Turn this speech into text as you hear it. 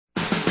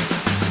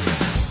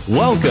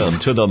Welcome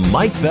to the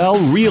Mike Bell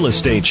Real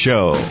Estate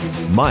Show.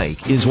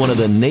 Mike is one of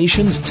the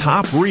nation's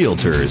top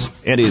realtors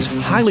and is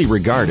highly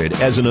regarded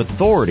as an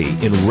authority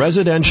in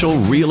residential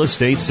real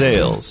estate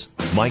sales.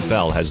 Mike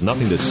Bell has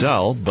nothing to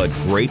sell but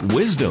great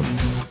wisdom.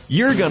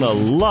 You're going to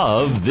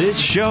love this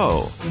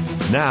show.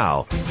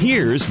 Now,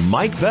 here's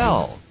Mike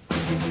Bell.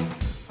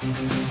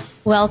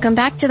 Welcome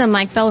back to the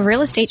Mike Bell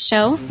Real Estate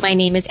Show. My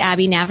name is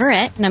Abby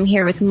Navarrete, and I'm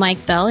here with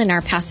Mike Bell in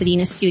our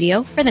Pasadena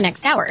studio for the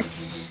next hour.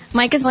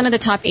 Mike is one of the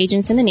top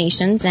agents in the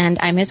nation, and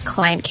I'm his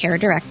client care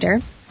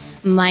director.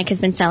 Mike has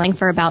been selling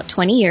for about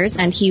 20 years,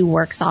 and he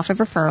works off of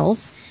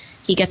referrals.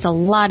 He gets a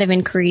lot of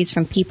inquiries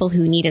from people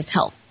who need his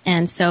help.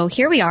 And so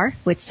here we are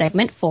with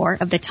segment 4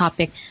 of the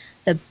topic,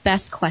 the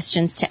best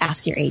questions to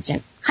ask your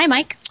agent. Hi,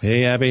 Mike.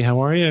 Hey, Abby.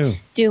 How are you?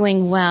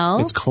 Doing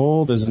well. It's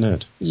cold, isn't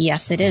it?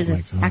 Yes, it is.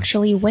 It's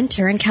actually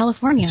winter in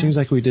California. It seems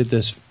like we did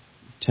this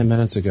 10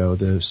 minutes ago,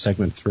 the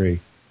segment 3.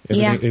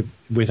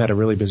 We've had a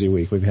really busy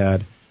week. We've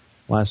had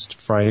last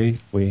Friday,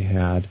 we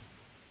had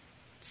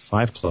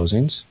 5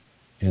 closings,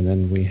 and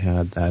then we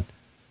had that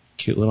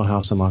cute little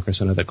house in La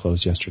Crescenta that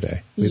closed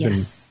yesterday. We've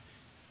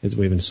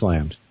been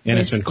slammed, and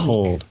it's been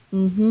cold.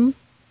 Mm-hmm.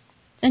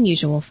 It's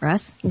unusual for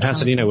us.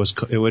 Pasadena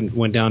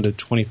went down to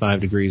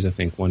 25 degrees, I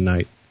think, one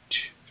night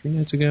 3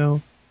 nights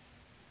ago.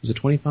 Was it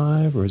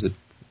 25 or is it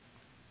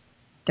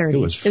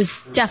 30s? It was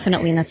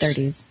definitely in the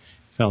 30s.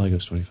 Felt like it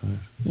was 25.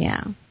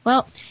 Yeah.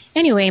 Well,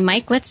 anyway,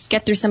 Mike, let's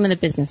get through some of the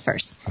business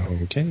first.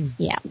 Okay.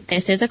 Yeah.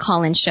 This is a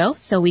call-in show,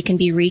 so we can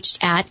be reached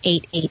at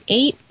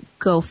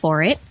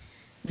 888-GO-FOR-IT.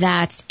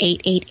 That's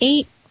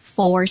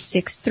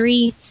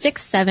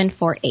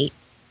 888-463-6748.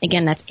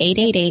 Again, that's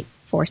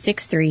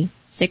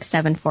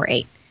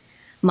 888-463-6748.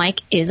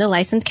 Mike is a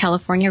licensed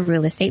California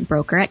real estate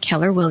broker at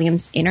Keller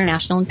Williams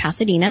International in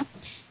Pasadena.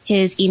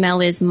 His email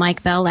is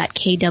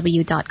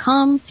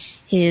mikebell@kw.com.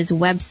 His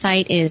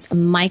website is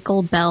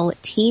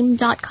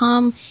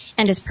michaelbellteam.com,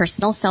 and his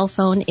personal cell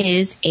phone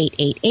is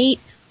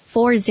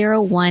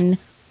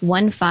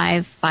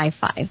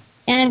 888-401-1555.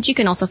 And you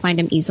can also find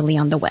him easily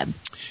on the web.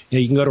 Yeah,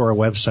 you can go to our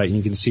website and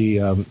you can see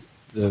the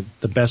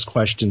best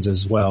questions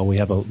as well.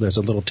 There's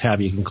a little tab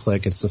you can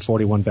click. It's the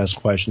 41 best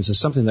questions. It's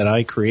something that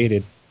I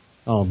created,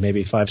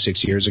 maybe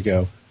 5-6 years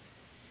ago.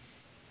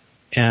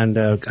 And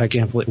I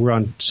can't believe we're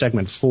on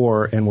segment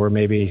 4 and we're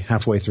maybe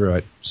halfway through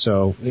it.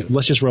 So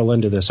let's just roll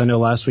into this. I know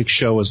last week's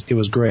show was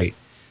great,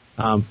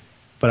 but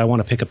I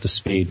want to pick up the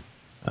speed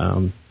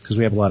because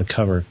we have a lot to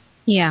cover.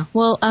 Yeah.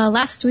 Well,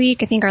 last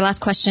week I think our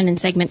last question in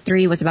segment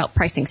 3 was about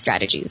pricing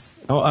strategies.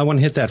 Oh, I want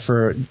to hit that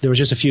there was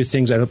just a few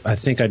things I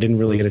think I didn't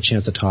really get a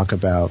chance to talk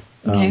about.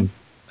 Okay.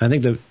 I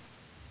think that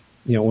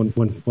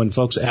when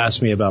folks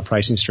ask me about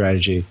pricing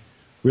strategy,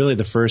 really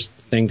the first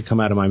thing to come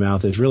out of my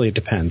mouth is really it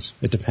depends.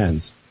 It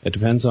depends. It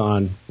depends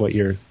on what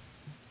you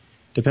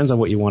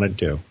want to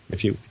do.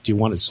 Do you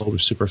want it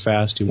sold super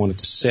fast? Do you want it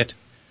to sit?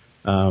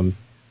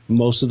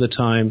 Most of the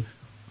time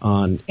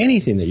on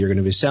anything that you're going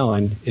to be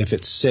selling, if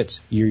it sits,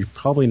 you're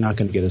probably not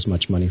going to get as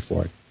much money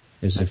for it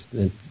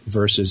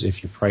versus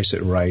if you price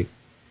it right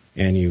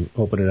and you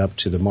open it up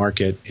to the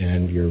market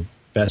and your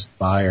best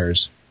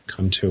buyers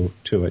come to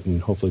it,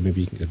 and hopefully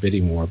maybe you can get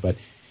bidding more. But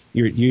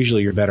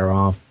you're better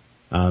off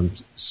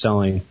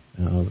selling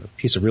a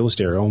piece of real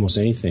estate or almost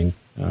anything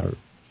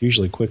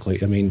usually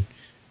quickly. I mean,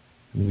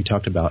 we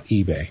talked about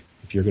eBay.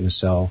 If you're going to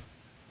sell,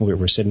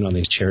 we're sitting on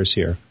these chairs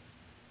here.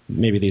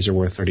 Maybe these are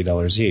worth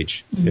 $30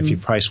 each. Mm-hmm. If you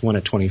price one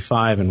at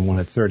 $25 and one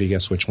at $30,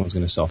 guess which one's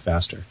going to sell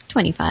faster?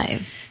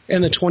 $25.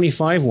 And the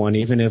 $25 one,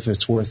 even if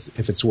it's worth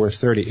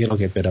 $30, it'll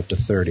get bid up to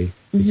 $30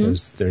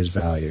 because there's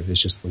value.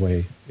 It's just the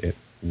way it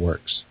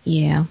works.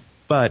 Yeah.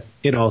 But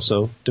it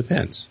also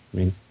depends. I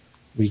mean,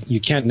 you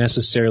can't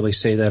necessarily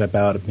say that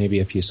about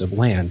maybe a piece of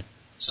land.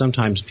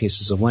 Sometimes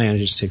pieces of land,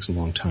 it just takes a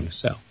long time to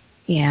sell.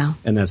 Yeah.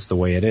 And that's the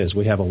way it is.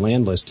 We have a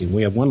land listing.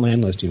 We have one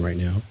land listing right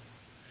now.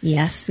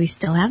 Yes, we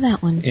still have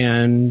that one.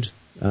 And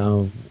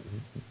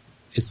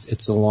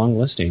it's a long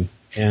listing.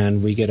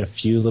 And we get a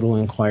few little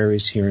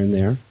inquiries here and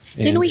there.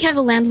 Didn't we have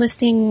a land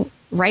listing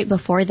right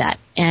before that?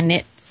 And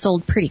it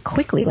sold pretty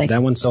quickly.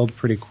 That one sold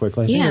pretty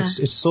quickly. I think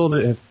it sold.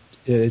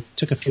 It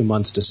took a few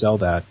months to sell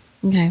that.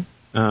 Okay.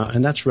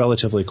 And that's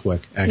relatively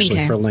quick,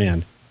 actually, for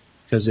land.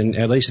 Because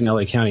at least in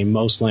LA County,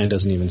 most land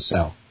doesn't even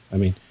sell. I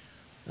mean,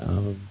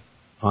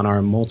 on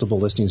our multiple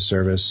listing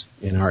service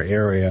in our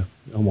area,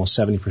 almost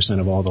 70%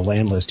 of all the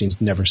land listings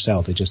never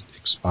sell. They just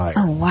expire.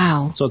 Oh,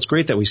 wow. So it's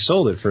great that we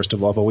sold it, first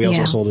of all, but we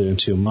also sold it in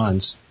 2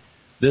 months.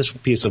 This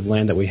piece of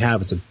land that we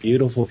have, it's a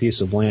beautiful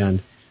piece of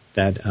land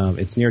that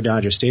it's near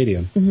Dodger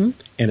Stadium. Mm-hmm.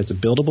 And it's a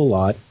buildable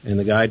lot. And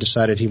the guy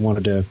decided he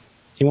wanted to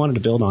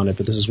build on it,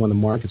 but this is when the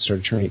market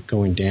started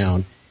going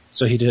down.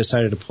 So he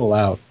decided to pull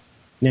out.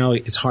 Now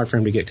it's hard for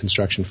him to get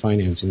construction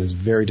financing. It's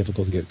very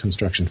difficult to get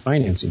construction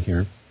financing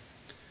here.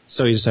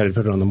 So he decided to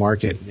put it on the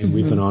market, and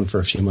we've been on for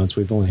a few months.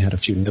 We've only had a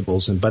few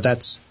nibbles, but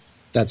that's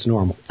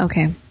normal.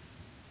 Okay.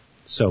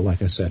 So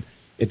like I said,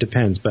 it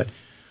depends. But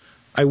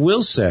I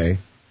will say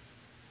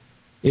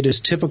it is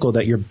typical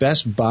that your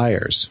best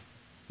buyers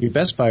Your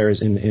best buyer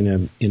is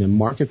in a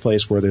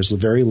marketplace where there's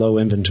very low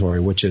inventory,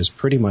 which is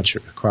pretty much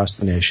across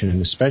the nation,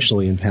 and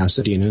especially in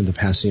Pasadena, the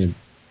Pasadena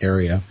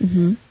area.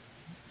 Mm-hmm.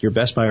 Your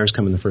best buyers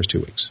come in the first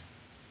 2 weeks.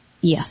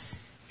 Yes.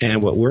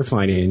 And what we're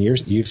finding, and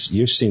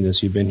you've seen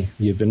this, you've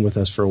been with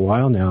us for a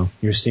while now.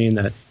 You're seeing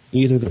that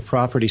either the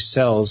property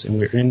sells and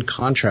we're in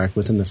contract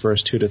within the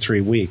first 2 to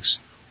 3 weeks,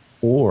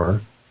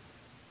 or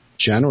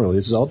generally,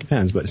 this all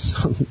depends, but it's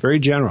very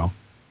general.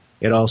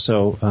 It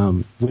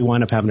also, we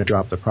wind up having to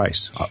drop the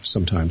price up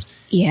sometimes.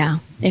 Yeah.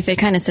 If it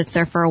kind of sits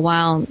there for a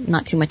while,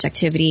 not too much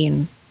activity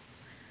and...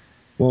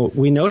 Well,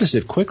 we notice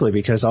it quickly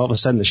because all of a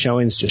sudden the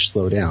showings just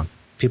slow down.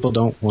 People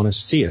don't want to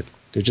see it.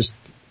 They're just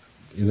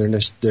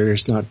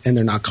not, and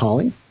they're not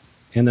calling.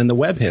 And then the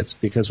web hits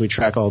because we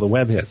track all the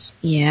web hits.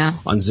 Yeah.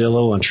 On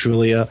Zillow, on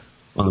Trulia,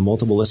 on the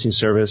multiple listing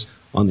service,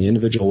 on the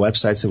individual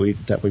websites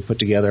that we put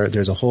together.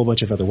 There's a whole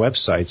bunch of other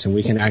websites, and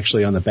we can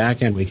actually, on the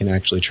back end, we can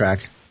actually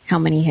track how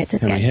many hits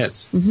it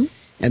gets. Mm-hmm.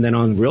 And then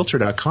on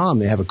realtor.com,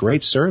 they have a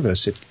great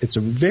service. It's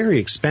very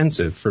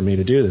expensive for me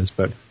to do this,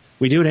 but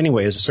we do it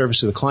anyway as a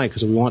service to the client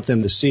because we want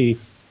them to see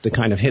the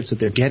kind of hits that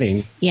they're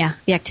getting. Yeah,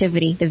 the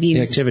activity, the views.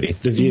 The activity,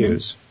 the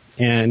views.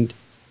 And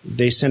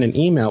they send an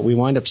email. We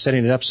wind up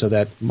setting it up so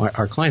that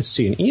our clients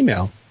see an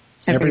email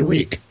every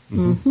week.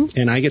 Mm-hmm.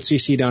 And I get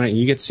CC'd on it, and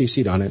you get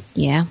CC'd on it.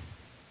 Yeah.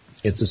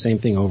 It's the same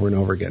thing over and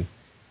over again.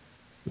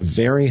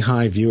 Very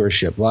high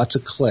viewership, lots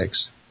of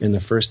clicks in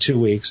the first 2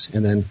 weeks,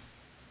 and then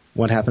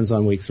what happens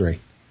on week 3?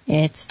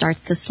 It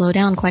starts to slow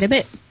down quite a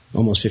bit.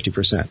 Almost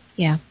 50%.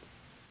 Yeah.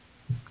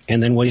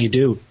 And then what do you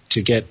do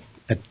to get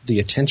the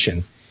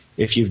attention?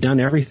 If you've done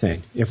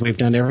everything, if we've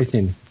done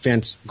everything,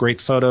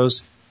 great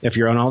photos, if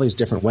you're on all these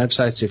different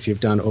websites, if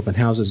you've done open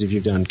houses, if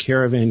you've done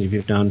Caravan, if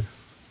you've done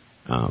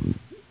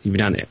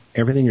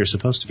everything you're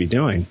supposed to be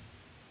doing,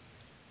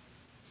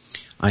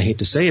 I hate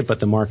to say it, but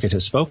the market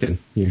has spoken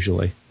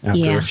usually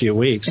after a few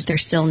weeks. If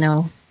there's still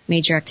no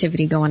major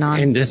activity going on.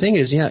 And the thing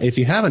is, if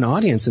you have an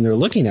audience and they're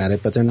looking at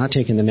it, but they're not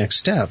taking the next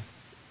step,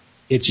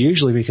 it's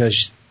usually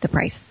because the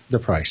price,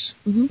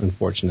 mm-hmm.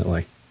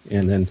 Unfortunately.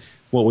 And then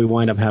what we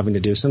wind up having to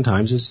do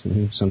sometimes is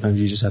sometimes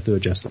you just have to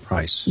adjust the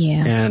price.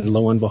 Yeah. And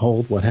lo and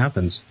behold, what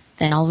happens?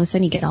 Then all of a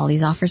sudden you get all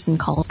these offers and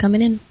calls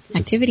coming in,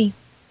 activity.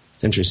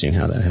 It's interesting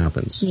how that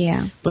happens.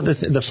 Yeah. But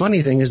the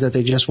funny thing is that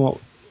they just won't.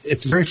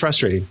 It's very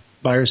frustrating.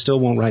 Buyers still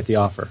won't write the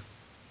offer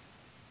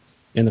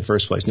in the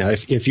first place. Now,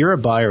 if you're a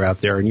buyer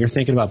out there and you're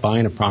thinking about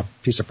buying a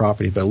piece of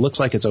property, but it looks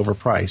like it's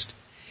overpriced,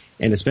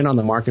 and it's been on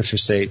the market for,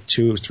 say,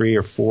 2, 3,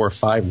 or 4 or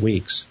 5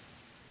 weeks,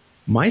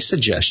 my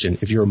suggestion,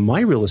 if you're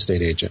my real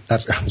estate agent,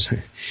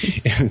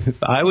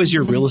 if I was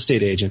your real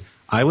estate agent,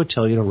 I would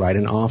tell you to write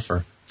an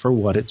offer for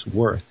what it's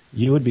worth.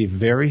 You would be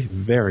very,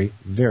 very,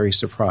 very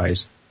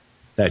surprised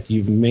that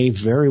you may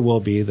very well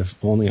be the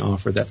only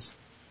offer that's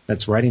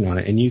writing on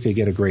it, and you could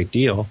get a great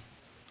deal,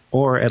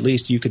 or at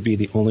least you could be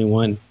the only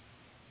one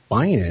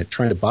buying it,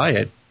 trying to buy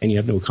it, and you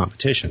have no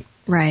competition.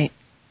 Right.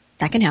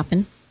 That can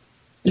happen.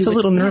 It's a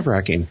little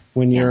nerve-wracking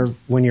when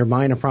you're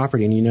buying a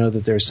property and you know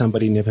that there's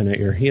somebody nipping at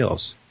your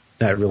heels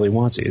that really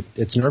wants it.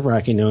 It's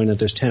nerve-wracking knowing that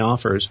there's 10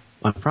 offers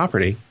on a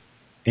property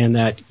and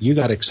that you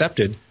got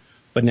accepted,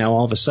 but now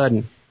all of a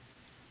sudden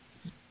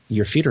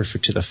your feet are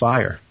to the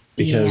fire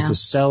because the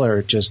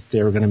seller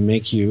they're going to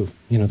make you,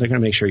 they're going to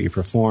make sure you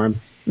perform.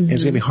 Mm-hmm. And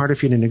it's going to be harder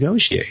for you to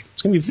negotiate.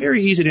 It's going to be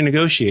very easy to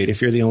negotiate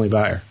if you're the only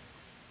buyer.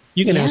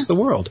 You can ask the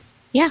world.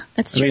 Yeah,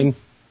 that's true. I mean,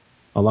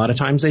 a lot of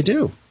times they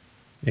do.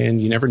 And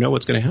you never know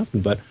what's going to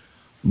happen. But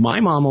my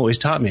mom always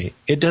taught me,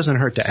 it doesn't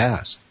hurt to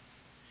ask.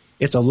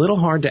 It's a little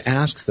hard to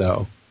ask,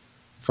 though,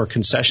 for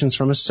concessions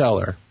from a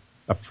seller,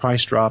 a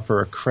price drop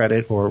or a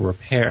credit or a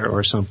repair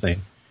or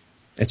something.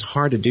 It's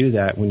hard to do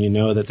that when you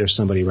know that there's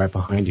somebody right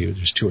behind you.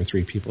 There's 2 or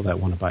 3 people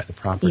that want to buy the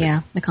property.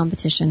 Yeah, the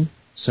competition.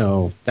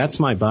 So that's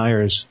my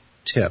buyer's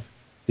tip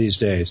these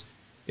days.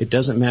 It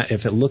doesn't matter.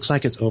 If it looks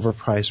like it's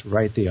overpriced,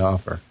 write the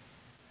offer.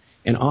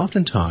 And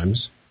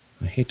oftentimes,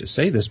 I hate to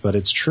say this, but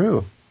it's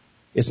true,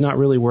 it's not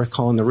really worth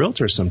calling the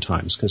realtor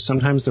sometimes, because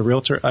sometimes the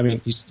realtor,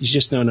 you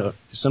just don't know,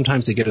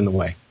 sometimes they get in the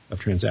way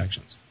of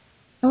transactions.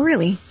 Oh,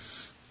 really?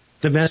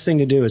 The best thing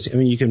to do is,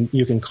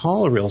 you can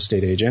call a real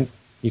estate agent.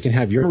 You can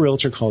have your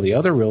realtor call the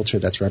other realtor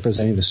that's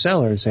representing the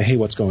seller and say, hey,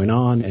 what's going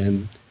on?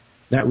 And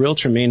that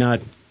realtor may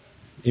not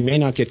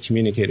get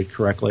communicated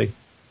correctly,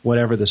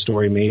 whatever the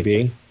story may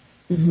be.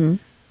 Mm-hmm.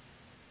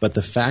 But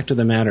the fact of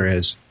the matter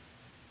is,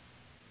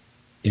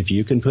 if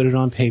you can put it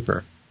on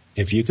paper,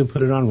 if you can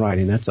put it on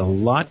writing, that's a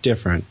lot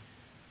different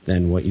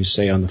than what you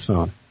say on the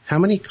phone. How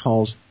many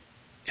calls,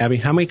 Abby,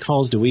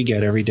 do we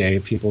get every day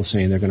of people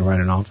saying they're going to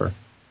write an offer?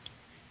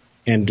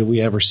 And do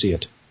we ever see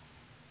it?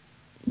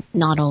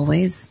 Not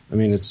always.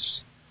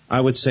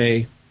 I would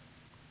say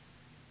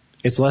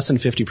it's less than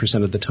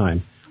 50% of the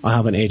time. I'll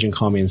have an agent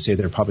call me and say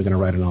they're probably going to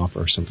write an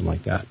offer or something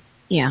like that.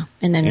 Yeah,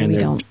 and then we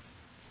don't.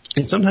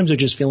 And sometimes they're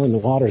just feeling the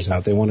waters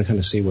out. They want to kind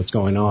of see what's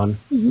going on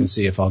and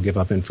see if I'll give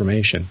up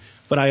information.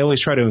 But I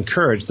always try to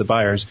encourage the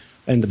buyers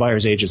and the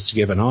buyer's agents to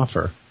give an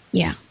offer.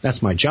 Yeah.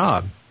 That's my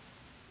job.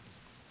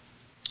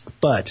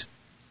 But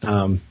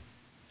I'm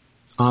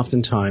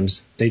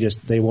oftentimes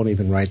they won't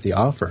even write the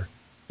offer.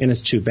 And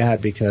it's too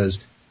bad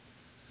because,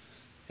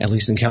 at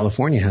least in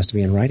California, it has to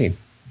be in writing.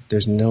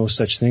 There's no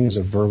such thing as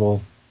a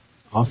verbal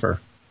offer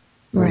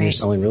when you're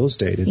selling real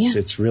estate.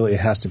 It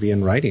has to be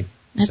in writing.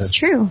 That's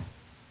true.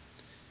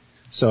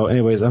 So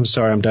anyways, I'm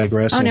sorry, I'm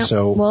digressing. Oh, no.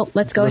 So well,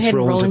 let's go ahead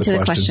and roll into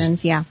the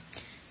questions. Yeah.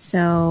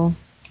 So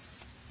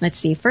let's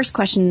see. First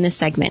question in this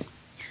segment.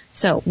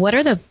 So what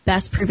are the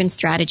best proven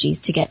strategies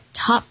to get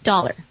top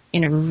dollar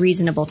in a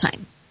reasonable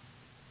time?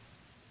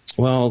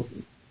 Well,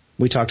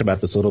 we talked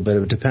about this a little bit.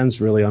 It depends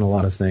really on a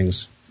lot of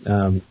things.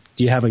 Do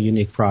you have a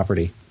unique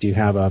property? Do you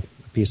have a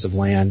piece of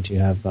land? Do you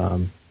have,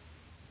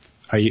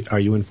 are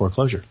you in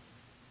foreclosure?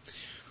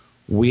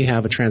 We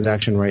have a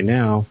transaction right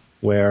now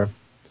where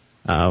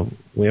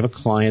we have a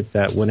client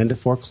that went into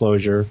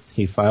foreclosure.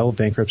 He filed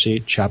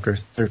bankruptcy, Chapter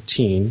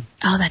 13.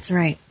 Oh, that's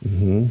right.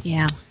 Mm-hmm.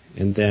 Yeah.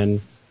 And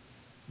then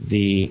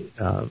the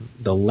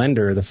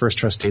lender, the first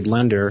trustee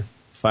lender,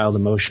 filed a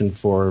motion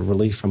for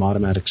relief from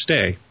automatic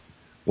stay.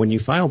 When you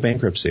file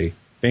bankruptcy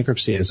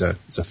is a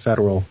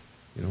federal,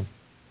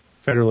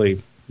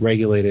 federally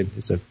regulated.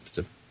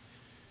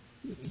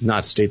 It's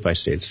not state by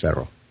state. It's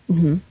federal.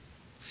 Mm-hmm.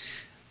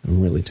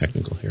 I'm really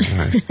technical here. All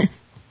right.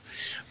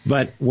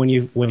 But when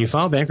you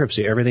file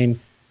bankruptcy, everything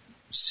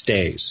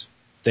stays.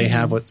 They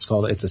have what's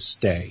called it's a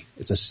stay.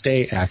 It's a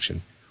stay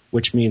action,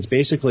 which means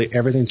basically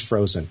everything's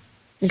frozen.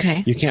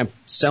 Okay. You can't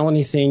sell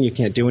anything. You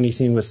can't do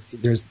anything with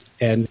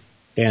and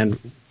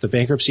the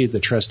bankruptcy, the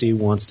trustee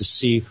wants to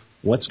see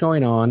what's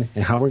going on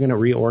and how we're going to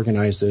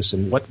reorganize this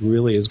and what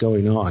really is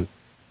going on.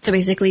 So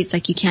basically, it's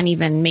like you can't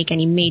even make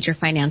any major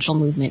financial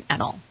movement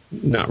at all.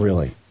 Not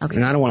really. Okay.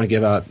 And I don't want to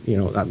give out,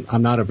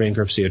 I'm not a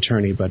bankruptcy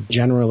attorney, but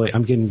generally,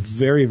 I'm getting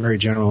very, very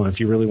general. And if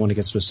you really want to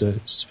get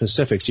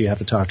specifics,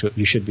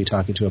 you should be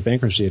talking to a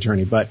bankruptcy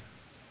attorney. But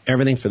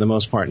everything, for the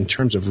most part, in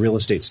terms of real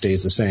estate,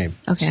 stays the same.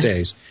 Okay.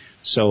 Stays.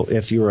 So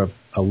if you're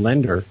a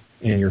lender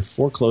and you're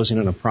foreclosing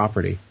on a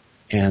property,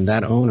 and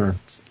that owner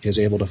is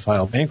able to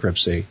file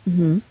bankruptcy,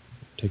 mm-hmm.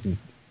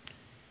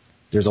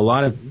 There's a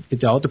lot of,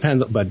 it all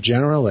depends, but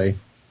generally,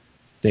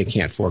 they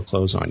can't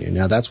foreclose on you.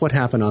 Now, that's what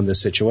happened on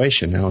this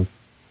situation. Now,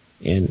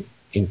 in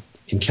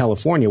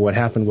California, what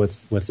happened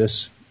with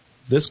this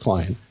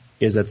client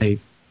is that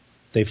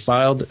they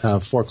filed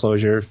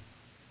foreclosure.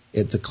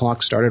 The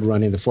clock started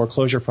running. The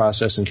foreclosure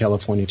process in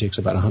California takes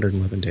about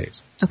 111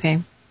 days.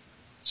 Okay.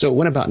 So it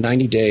went about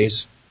 90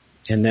 days,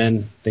 and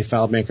then they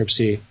filed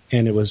bankruptcy,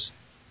 and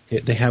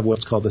they had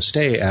what's called the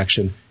stay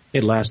action.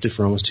 It lasted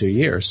for almost 2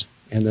 years,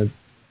 and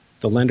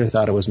the lender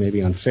thought it was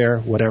maybe unfair,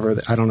 whatever.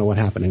 I don't know what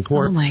happened in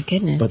court. Oh, my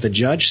goodness. But the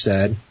judge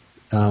said,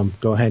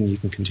 go ahead and you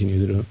can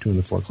continue doing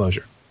the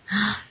foreclosure.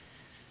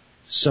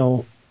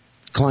 So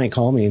the client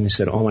called me and he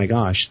said, oh, my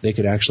gosh, they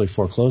could actually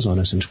foreclose on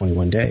us in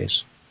 21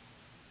 days.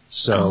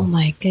 So, oh,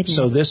 my goodness.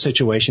 So this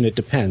situation, it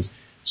depends.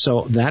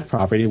 So that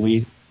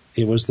property,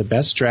 it was the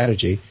best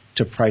strategy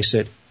to price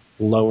it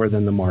lower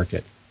than the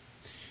market.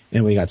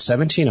 And we got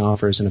 17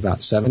 offers in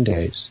about 7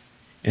 days.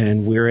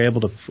 And we were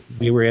able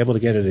to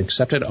get an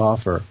accepted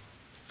offer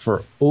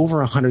for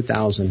over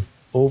 $100,000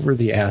 over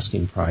the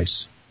asking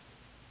price.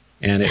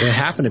 And it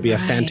happened to be a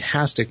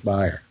fantastic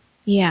buyer.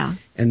 Yeah.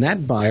 And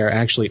that buyer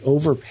actually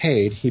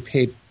overpaid.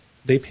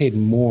 They paid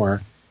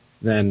more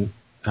than,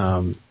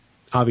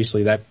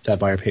 obviously that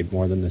buyer paid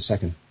more than the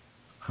second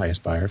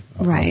highest buyer,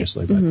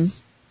 obviously. But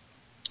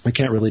mm-hmm. I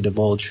can't really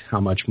divulge how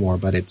much more,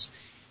 but it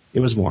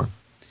was more.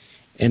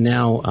 And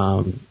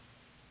now,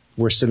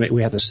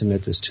 we have to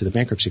submit this to the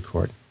bankruptcy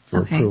court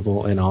for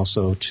approval, and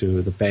also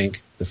to the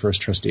bank, the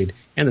first trustee,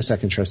 and the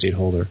second trustee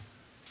holder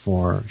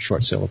for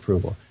short sale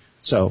approval.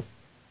 So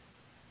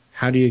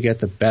how do you get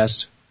the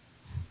best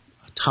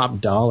top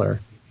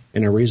dollar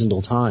in a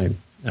reasonable time?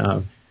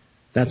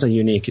 That's a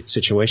unique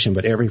situation,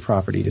 but every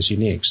property is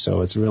unique.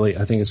 So I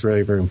think it's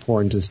very, very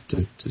important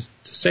to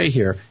say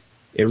here,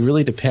 it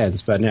really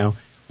depends. But now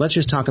let's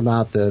just talk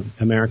about the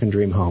American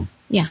dream home.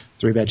 Yeah.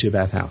 3-bed,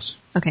 2-bath house.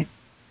 Okay.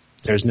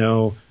 There's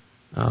no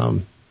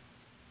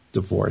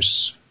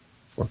divorce,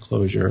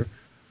 foreclosure,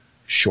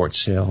 short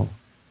sale,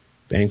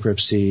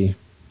 bankruptcy.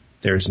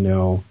 There's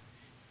no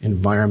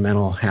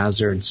environmental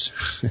hazards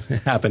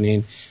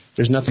happening.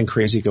 There's nothing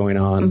crazy going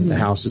on. Mm-hmm. The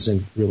house is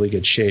in really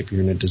good shape.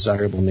 You're in a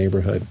desirable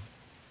neighborhood.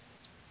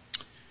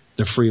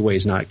 The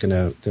freeway's the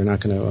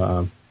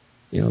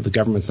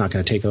government's not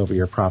going to take over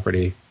your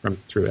property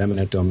through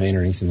eminent domain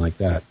or anything like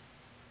that.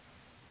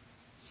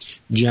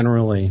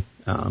 Generally,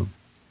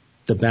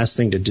 the best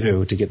thing to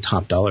do to get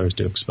top dollar is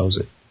to expose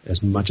it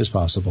as much as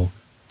possible,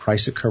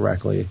 price it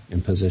correctly,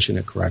 and position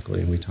it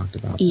correctly. And we talked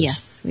about this.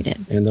 Yes, we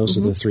did. And those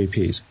are the 3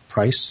 Ps: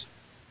 price,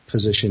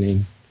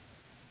 positioning,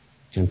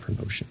 and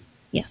promotion.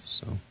 Yes.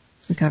 So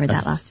we covered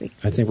that last week.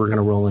 I think we're going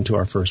to roll into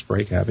our first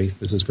break, Abby.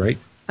 This is great.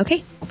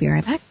 Okay, we'll be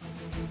right back.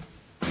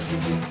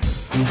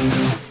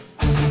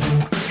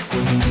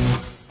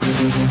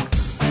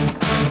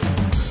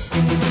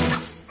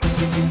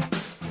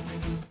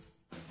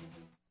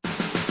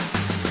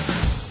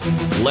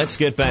 Let's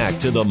get back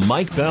to the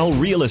Mike Bell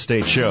Real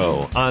Estate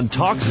Show on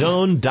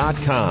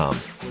TalkZone.com.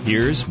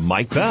 here's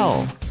Mike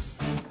Bell.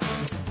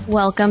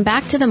 Welcome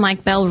back to the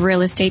Mike Bell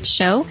Real Estate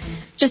Show.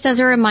 Just as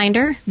a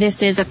reminder,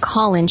 this is a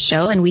call-in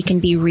show, and we can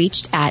be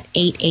reached at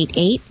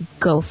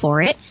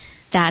 888-GO-FOR-IT.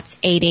 That's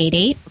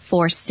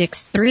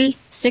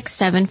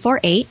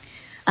 888-463-6748.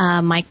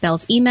 Mike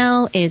Bell's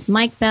email is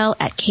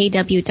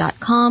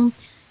mikebell@kw.com.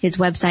 His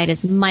website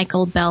is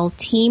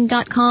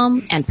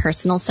michaelbellteam.com, and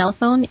personal cell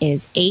phone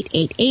is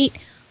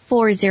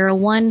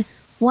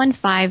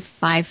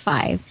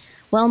 888-401-1555.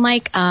 Well,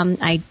 Mike,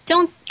 I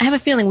have a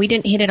feeling we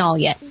didn't hit it all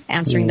yet,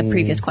 answering the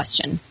previous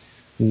question.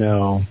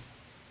 No.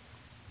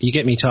 You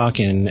get me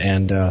talking,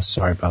 and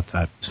sorry about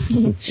that.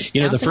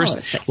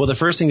 The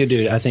first thing to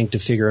do, I think, to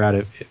figure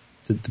out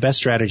the best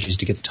strategy is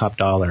to get the top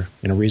dollar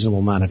in a reasonable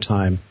amount of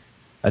time.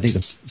 I think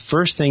the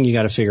first thing you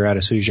got to figure out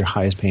is who's your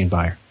highest paying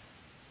buyer.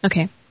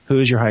 Okay. Who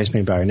is your highest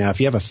paying buyer? Now, if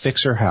you have a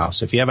fixer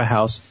house, if you have a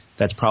house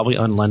that's probably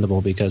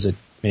unlendable because it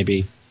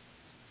maybe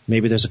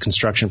there's a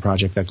construction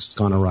project that's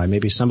gone awry.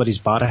 Maybe somebody's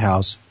bought a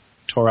house,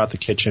 tore out the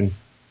kitchen,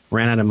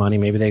 ran out of money.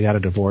 Maybe they got a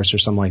divorce or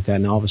something like that,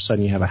 and all of a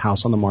sudden you have a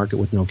house on the market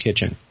with no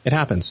kitchen. It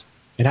happens.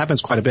 It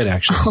happens quite a bit,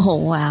 actually. Oh,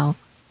 wow.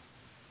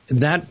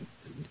 That,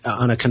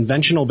 on a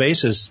conventional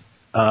basis,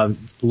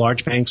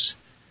 large banks,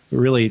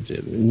 really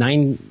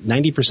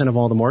 90% of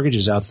all the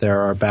mortgages out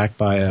there are backed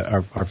by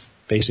are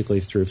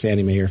basically through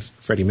Fannie Mae or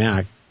Freddie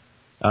Mac.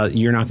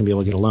 You're not going to be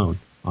able to get a loan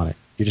on it.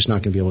 You're just not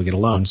going to be able to get a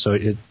loan. So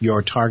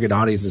your target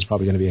audience is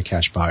probably going to be a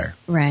cash buyer.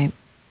 Right.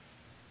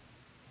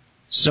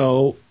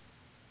 So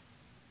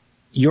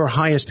your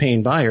highest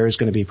paying buyer is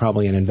going to be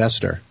probably an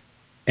investor.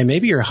 And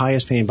maybe your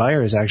highest paying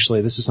buyer is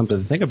actually, this is something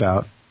to think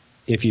about.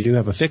 If you do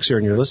have a fixer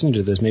and you're listening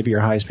to this, maybe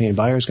your highest paying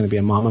buyer is going to be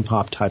a mom and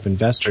pop type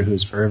investor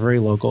who's very, very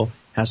local,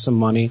 has some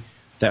money,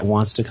 that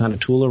wants to kind of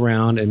tool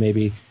around and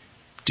maybe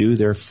do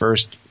their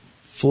first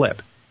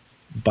flip,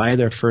 buy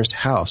their first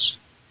house.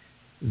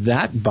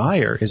 That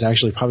buyer is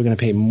actually probably going to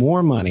pay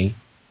more money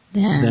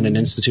than an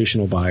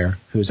institutional buyer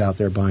who's out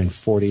there buying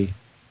 40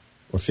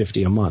 or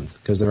 50 a month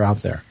because they're out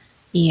there.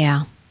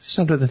 Yeah.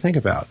 Something to think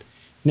about.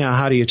 Now,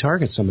 how do you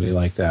target somebody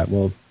like that?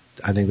 Well,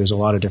 I think there's a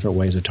lot of different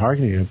ways of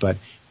targeting it, but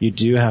you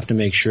do have to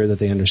make sure that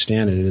they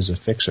understand it is a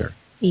fixer.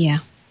 Yeah.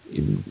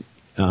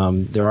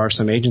 There are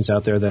some agents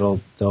out there they'll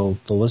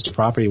list a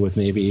property with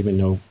maybe even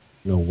no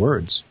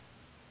words,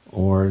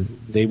 or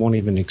they won't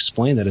even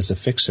explain that it's a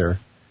fixer,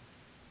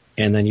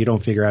 and then you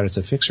don't figure out it's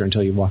a fixer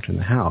until you walked in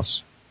the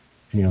house,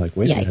 and you're like,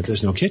 wait a minute,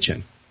 there's no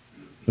kitchen.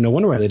 Well, no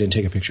wonder why they didn't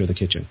take a picture of the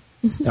kitchen.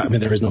 I mean,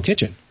 there is no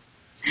kitchen.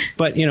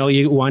 But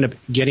you wind up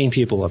getting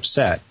people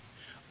upset.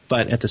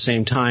 But at the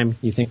same time,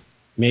 you think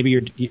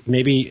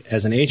maybe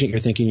as an agent you're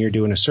thinking you're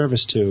doing a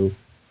service to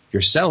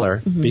your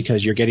seller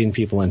because you're getting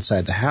people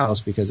inside the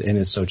house and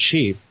it's so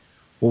cheap.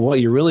 Well, what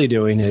you're really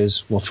doing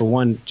is, well, for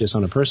one, just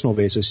on a personal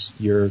basis,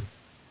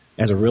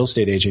 as a real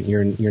estate agent,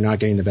 you're not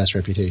getting the best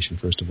reputation,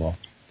 first of all.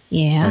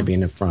 Yeah. By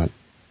being up front.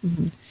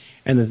 Mm-hmm.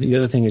 And the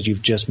other thing is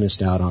you've just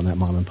missed out on that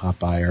mom and pop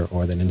buyer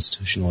or that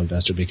institutional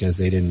investor because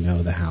they didn't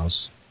know the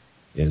house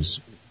is,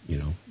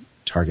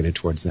 targeted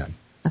towards them.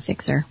 A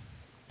fixer.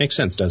 Makes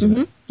sense, doesn't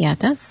it? Yeah, it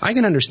does. I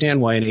can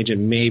understand why an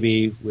agent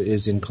maybe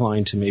is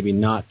inclined to maybe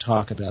not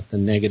talk about the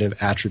negative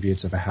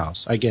attributes of a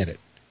house. I get it.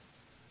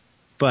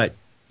 But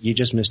you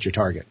just missed your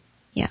target.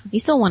 Yeah. You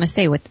still want to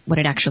say what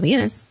it actually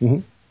is. Mm-hmm.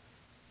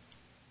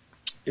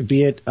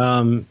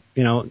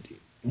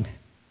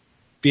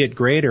 Be it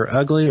great or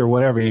ugly or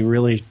whatever,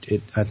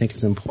 I think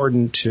it's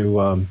important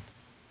to,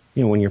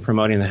 when you're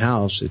promoting the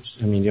house,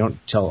 you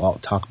don't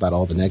talk about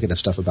all the negative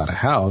stuff about a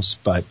house,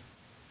 but,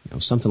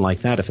 something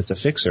like that, if it's a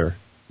fixer,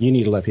 you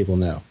need to let people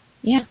know.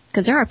 Yeah,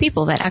 because there are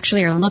people that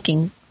actually are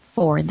looking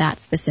for that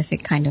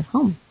specific kind of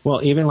home.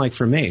 Well, even like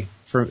for me,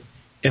 I've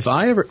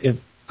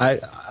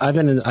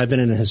been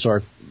in a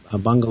historic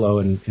bungalow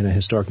in a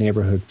historic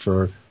neighborhood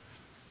for,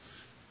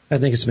 I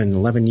think it's been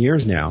 11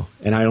 years now,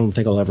 and I don't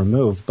think I'll ever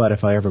move. But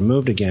if I ever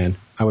moved again,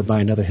 I would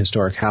buy another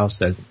historic house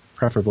that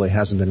preferably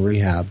hasn't been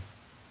rehabbed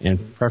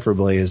and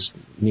preferably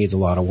needs a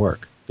lot of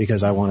work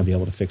because I want to be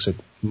able to fix it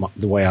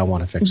the way I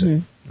want to fix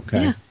it.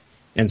 Okay. Yeah.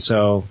 And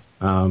so,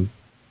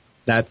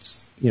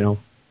 that's, they're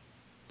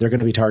going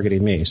to be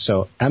targeting me.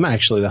 So I'm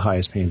actually the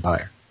highest paying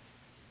buyer.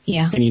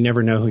 Yeah. And you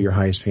never know who your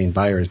highest paying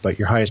buyer is, but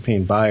your highest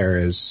paying buyer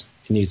it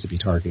needs to be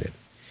targeted.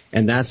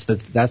 And that's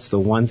the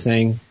one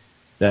thing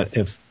that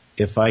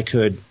if I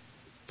could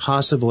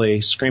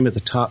possibly scream at the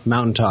top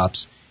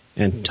mountaintops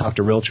and talk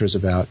to realtors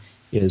about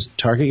is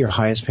target your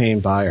highest paying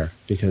buyer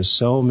because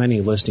so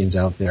many listings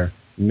out there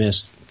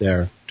miss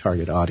their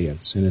target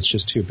audience and it's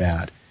just too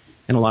bad.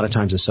 And a lot of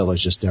times the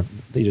sellers just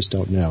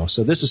don't know.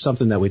 So this is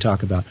something that we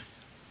talk about.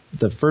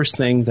 The first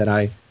thing that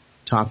I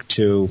talk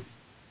to,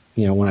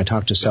 when I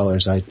talk to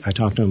sellers, I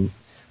talk to them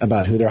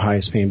about who their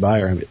highest paying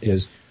buyer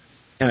is.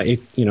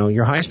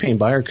 Your highest paying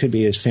buyer could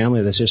be a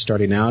family that's just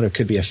starting out. It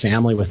could be a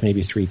family with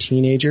maybe 3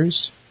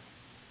 teenagers.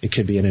 It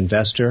could be an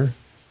investor.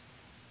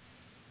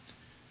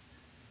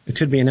 It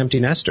could be an empty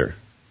nester.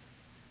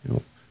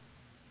 You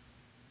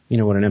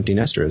know what an empty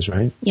nester is,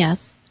 right?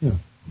 Yes. Yeah.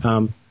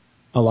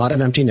 A lot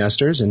of empty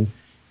nesters, and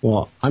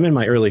Well, I'm in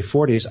my early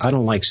 40s. I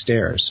don't like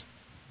stairs,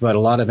 but a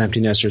lot of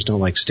empty nesters don't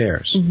like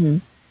stairs. Mm-hmm.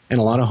 And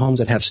a lot of homes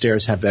that have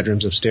stairs have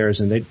bedrooms upstairs,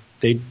 and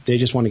they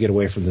just want to get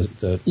away from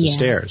the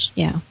stairs.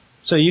 Yeah.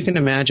 So you can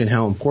imagine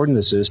how important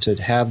this is to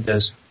have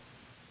this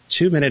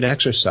 2-minute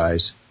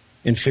exercise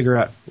and figure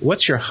out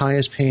what's your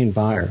highest paying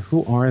buyer,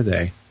 who are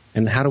they,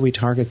 and how do we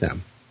target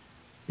them.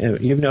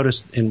 You've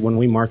noticed when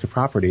we market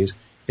properties,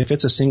 if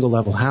it's a single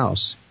level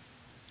house,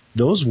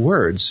 those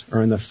words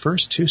are in the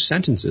first 2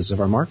 sentences of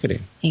our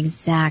marketing.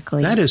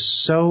 Exactly. That is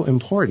so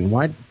important.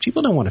 Why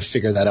people don't want to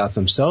figure that out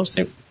themselves.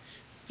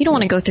 You don't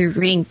want to go through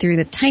reading through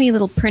the tiny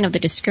little print of the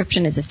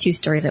description as it's 2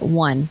 stories at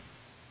 1.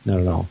 Not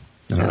at all.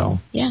 Not at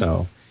all. Yeah.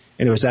 So,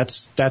 anyways,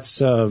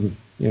 that's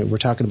we're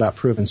talking about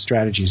proven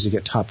strategies to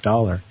get top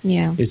dollar.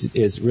 Yeah.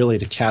 Is really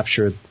to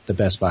capture the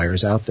best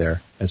buyers out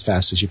there as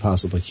fast as you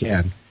possibly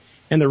can.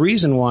 And the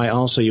reason why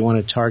also you want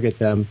to target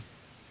them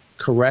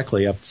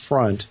correctly up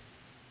front,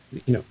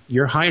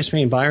 your highest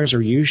paying buyers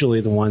are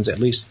usually the ones, at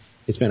least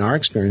it's been our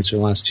experience for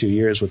the last 2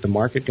 years with the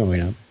market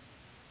going up,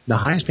 the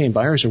highest paying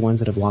buyers are ones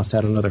that have lost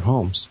out on other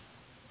homes.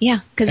 Yeah,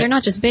 because they're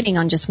not just bidding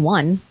on just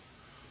one.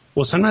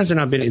 Well, sometimes they're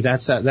not bidding.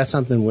 That's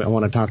something I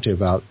want to talk to you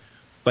about.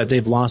 But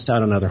they've lost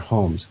out on other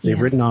homes. They've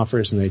written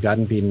offers and they've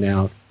gotten beaten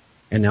out,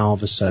 and now all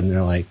of a sudden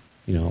they're like,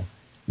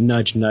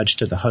 nudge, nudge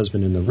to the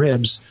husband in the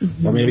ribs,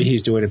 or maybe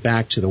he's doing it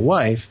back to the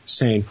wife,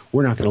 saying,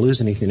 we're not going to lose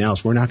anything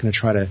else. We're not going to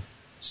try to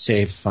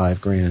save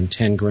 $5,000,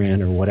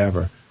 $10,000, or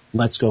whatever.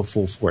 Let's go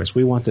full force.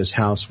 We want this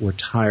house. We're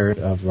tired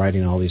of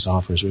writing all these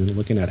offers. We've been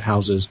looking at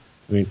houses.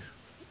 I mean,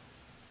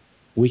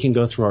 we can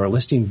go through our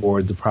listing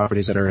board, the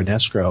properties that are in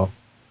escrow,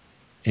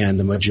 and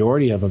the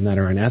majority of them that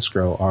are in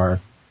escrow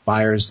are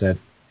buyers that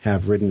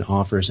have written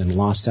offers and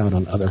lost out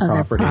on other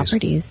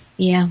properties.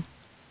 Yeah.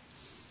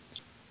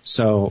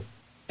 So,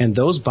 and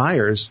those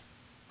buyers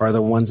are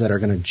the ones that are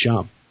going to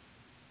jump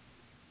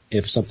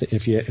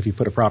if you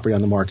put a property on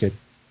the market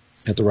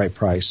at the right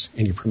price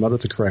and you promote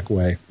it the correct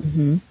way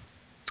and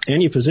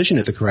you position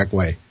it the correct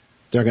way,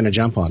 they're going to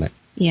jump on it.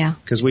 Yeah.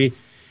 Because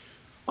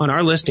on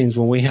our listings,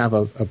 when we have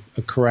a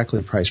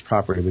correctly priced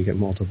property, we get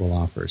multiple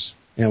offers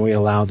and we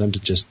allow them to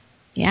just.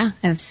 Yeah,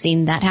 I've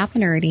seen that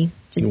happen already,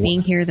 just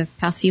being here the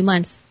past few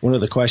months. One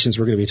of the questions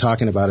we're going to be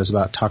talking about is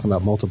talking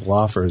about multiple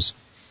offers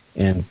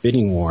and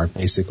bidding war,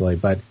 basically.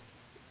 But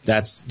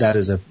that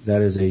is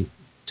a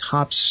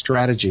top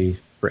strategy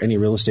for any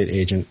real estate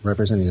agent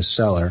representing a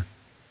seller,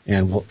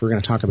 and we're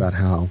going to talk about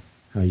how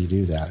you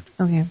do that.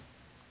 Okay.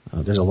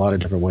 There's a lot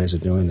of different ways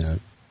of doing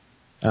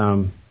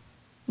that.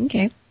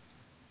 Okay.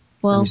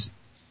 Well,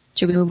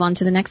 should we move on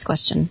to the next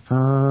question?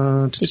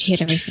 Did you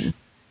hit everything?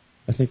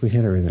 I think we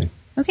hit everything.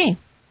 Okay.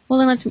 Well,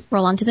 then let's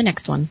roll on to the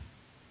next one.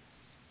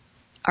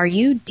 Are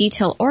you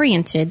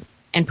detail-oriented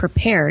and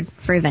prepared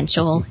for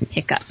eventual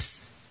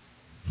hiccups?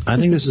 I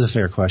think this is a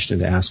fair question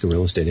to ask a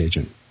real estate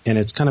agent. And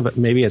it's kind of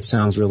maybe it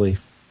sounds really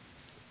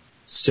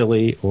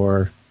silly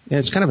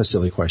it's kind of a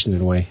silly question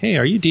in a way. Hey,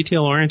 are you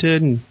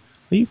detail-oriented and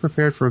are you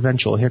prepared for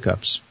eventual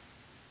hiccups?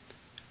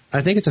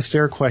 I think it's a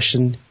fair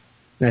question,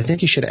 and I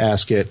think you should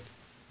ask it.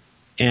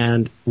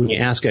 And when you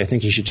ask it, I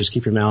think you should just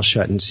keep your mouth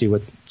shut and see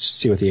what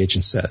the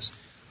agent says.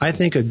 I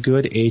think a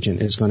good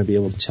agent is going to be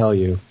able to tell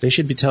you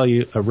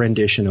a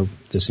rendition of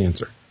this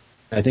answer.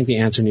 I think the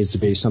answer needs to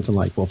be something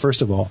like, well,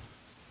 first of all,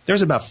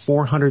 there's about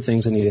 400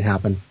 things that need to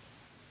happen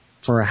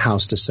for a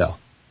house to sell.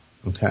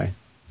 Okay?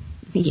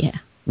 Yeah.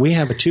 We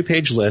have a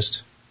 2-page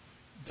list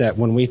that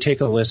when we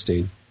take a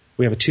listing,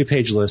 we have a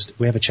 2-page list,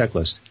 we have a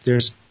checklist.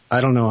 There's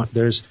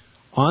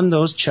on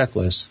those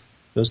checklists,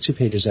 those 2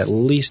 pages, at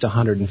least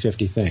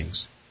 150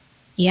 things.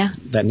 Yeah.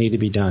 That need to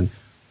be done.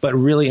 But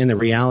really, in the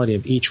reality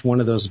of each one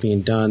of those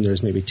being done,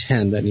 there's maybe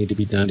 10 that need to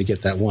be done to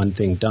get that one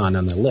thing done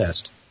on the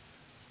list.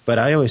 But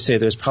I always say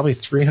there's probably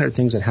 300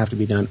 things that have to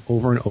be done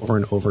over and over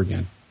and over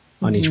again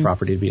on each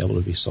property to be able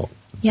to be sold.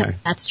 Okay? Yeah,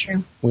 that's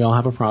true. We all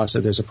have a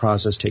process. There's a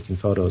process, taking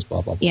photos,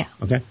 blah, blah, blah. Yeah.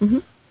 Okay? Mm-hmm.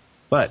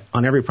 But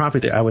on every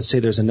property, I would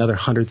say there's another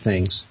 100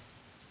 things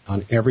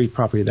on every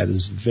property that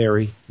is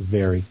very,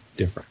 very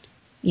different.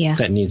 Yeah.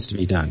 That needs to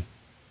be done.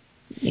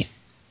 Yeah.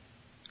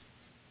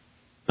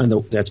 And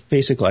that's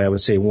basically, I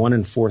would say, 1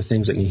 in 4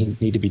 things that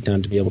need to be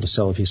done to be able to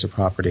sell a piece of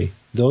property.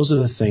 Those are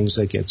the things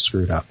that get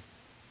screwed up.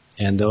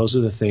 And those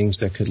are the things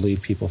that could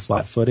leave people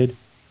flat-footed,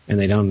 and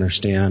they don't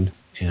understand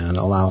and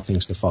allow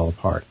things to fall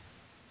apart.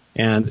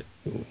 And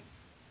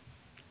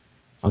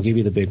I'll give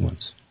you the big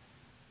ones.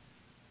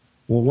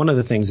 Well, one of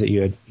the things that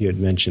you had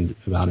mentioned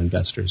about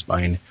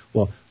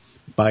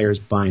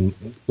buyers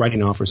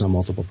writing offers on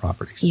multiple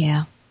properties.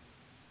 Yeah.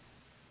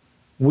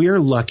 We're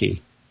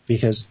lucky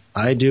because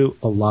I do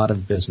a lot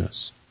of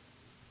business.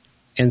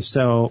 And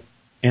so,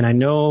 and I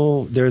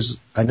know there's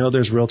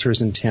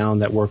realtors in town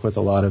that work with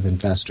a lot of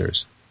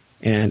investors.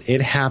 And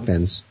it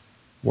happens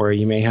where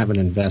you may have an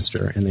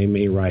investor and they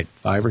may write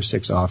 5 or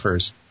 6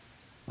 offers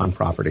on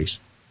properties.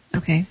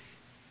 Okay.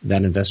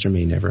 That investor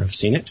may never have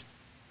seen it.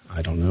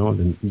 I don't know.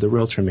 The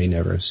realtor may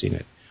never have seen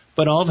it.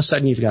 But all of a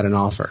sudden you've got an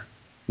offer.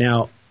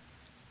 Now,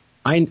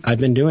 I've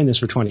been doing this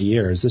for 20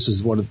 years. This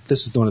is one of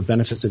the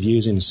benefits of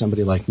using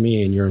somebody like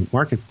me in your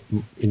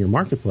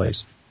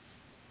marketplace.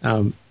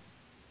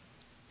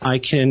 I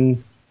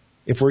can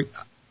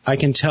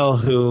tell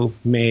who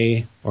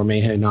may or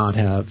may not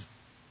have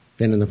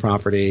been in the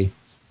property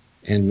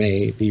and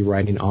may be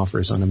writing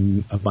offers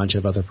on a bunch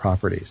of other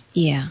properties.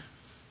 Yeah.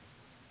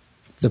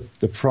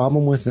 The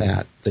problem with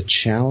that, the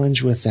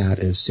challenge with that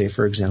is, say,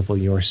 for example,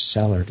 your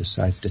seller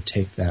decides to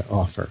take that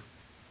offer.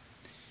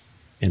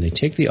 And they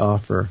take the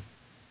offer,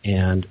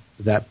 and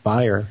that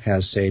buyer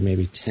has, say,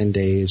 maybe 10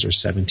 days or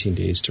 17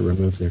 days to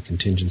remove their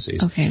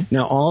contingencies. Okay.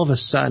 Now, all of a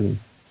sudden,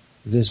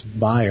 this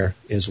buyer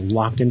is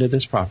locked into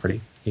this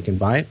property. He can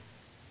buy it.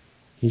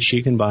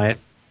 She can buy it.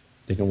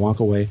 They can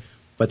walk away.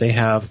 But they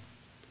have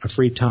a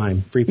free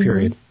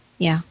period.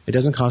 Yeah. It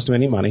doesn't cost them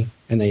any money,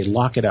 and they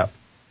lock it up.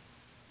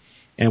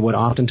 And what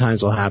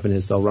oftentimes will happen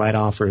is they'll write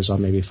offers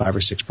on maybe 5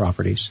 or 6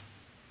 properties,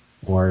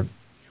 or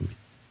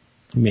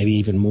maybe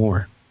even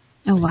more.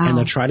 Oh, wow. And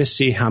they'll try to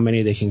see how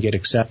many they can get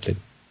accepted.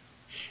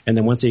 And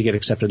then once they get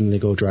accepted, then they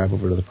go drive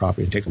over to the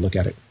property and take a look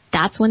at it.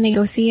 That's when they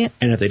go see it?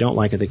 And if they don't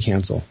like it, they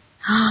cancel.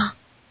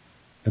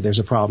 There's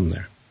a problem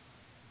there.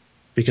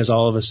 Because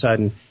all of a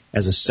sudden,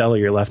 as a seller,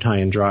 you're left high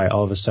and dry.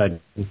 All of a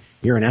sudden,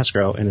 you're in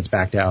escrow and it's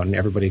backed out, and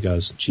everybody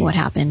goes, gee, what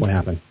happened?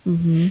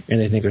 Mm-hmm. And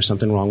they think there's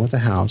something wrong with the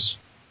house.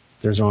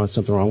 There's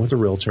something wrong with the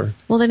realtor.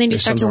 Well, then they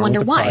just start to wonder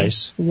why.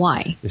 Price.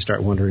 Why? They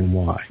start wondering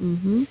why.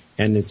 Mm-hmm.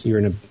 And you're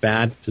in a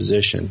bad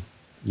position,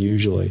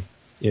 usually,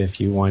 if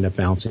you wind up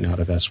bouncing out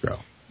of escrow.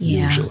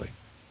 Yeah. Usually.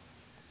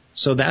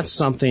 So that's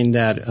something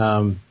that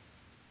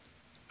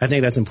I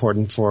think that's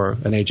important for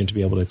an agent to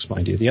be able to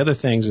explain to you. The other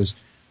things is,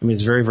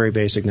 it's very, very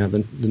basic. Now,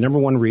 the number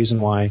one reason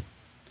why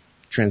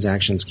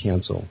transactions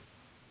cancel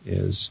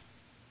is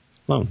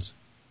loans.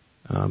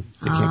 They can't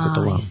get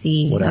the loan. I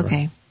see. Whatever.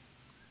 Okay.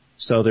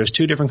 So there's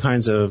 2 different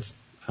kinds of,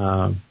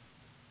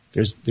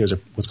 there's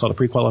what's called a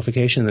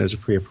pre-qualification and there's a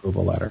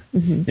pre-approval letter.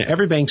 Mm-hmm. Now,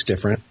 every bank's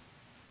different,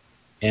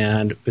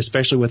 and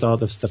especially with all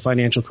the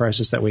financial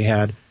crisis that we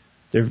had,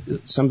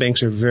 some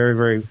banks are very,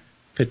 very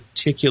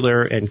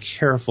particular and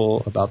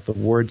careful about the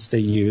words they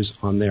use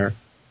on their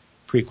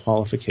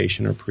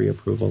pre-qualification or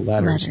pre-approval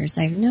letters.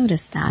 I've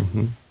noticed that.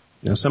 Mm-hmm.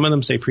 Now, some of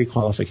them say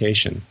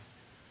pre-qualification.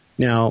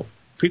 Now,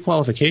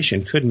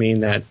 pre-qualification could mean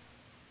that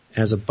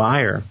as a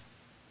buyer,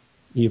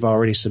 you've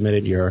already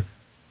submitted your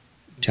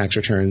tax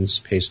returns,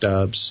 pay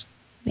stubs,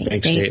 bank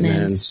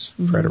statements,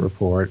 mm-hmm. credit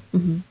report,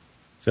 mm-hmm.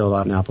 filled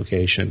out an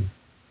application.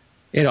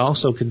 It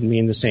also could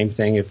mean the same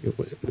thing if it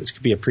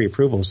could be a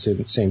pre-approval,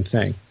 same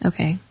thing.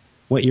 Okay.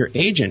 What your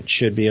agent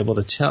should be able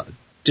to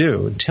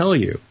tell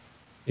you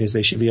is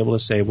they should be able to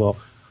say, well,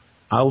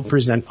 I will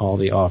present all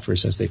the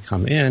offers as they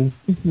come in,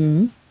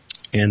 mm-hmm.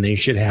 and they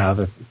should have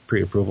a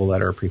pre-approval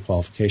letter, a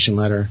pre-qualification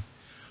letter,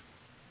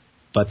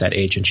 but that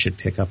agent should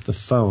pick up the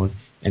phone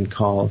and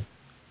call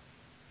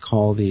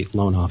the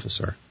loan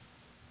officer.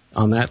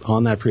 On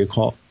that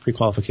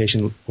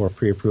pre-qualification or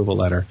pre-approval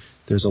letter,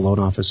 there's a loan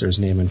officer's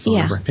name and phone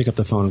number. Pick up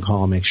the phone and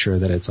call and make sure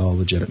that it's all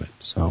legitimate.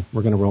 So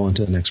we're going to roll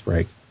into the next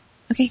break.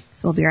 Okay,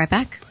 so we'll be right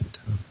back.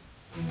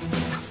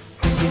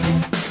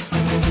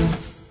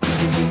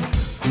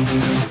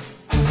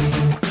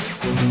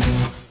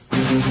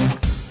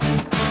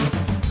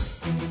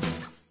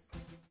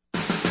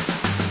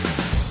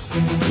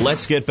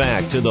 Let's get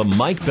back to the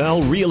Mike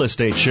Bell Real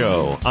Estate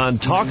Show on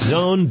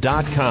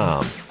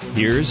TalkZone.com.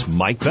 Here's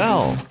Mike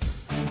Bell.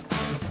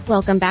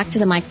 Welcome back to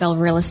the Mike Bell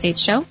Real Estate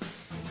Show.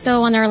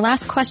 So on our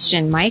last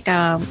question, Mike,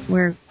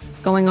 we're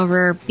going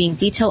over being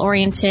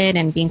detail-oriented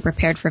and being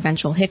prepared for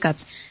eventual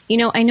hiccups.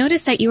 I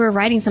noticed that you were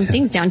writing some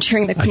things down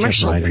during the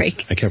commercial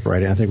break. I kept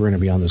writing. I think we're going to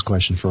be on this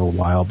question for a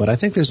while, but I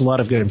think there's a lot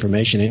of good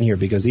information in here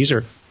because these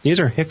are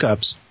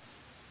hiccups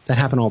that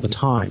happen all the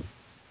time.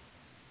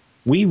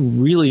 We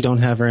really don't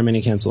have very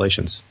many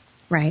cancellations.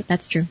 Right,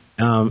 that's true.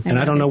 And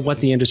I don't know what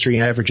the industry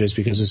average is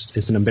because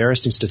it's an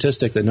embarrassing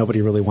statistic that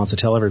nobody really wants to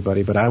tell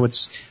everybody. But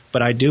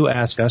I do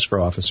ask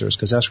escrow officers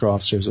because escrow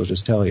officers will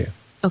just tell you.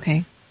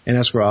 Okay. And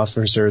escrow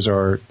officers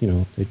are,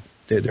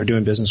 they're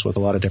doing business with a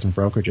lot of different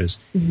brokerages,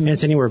 mm-hmm. and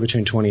it's anywhere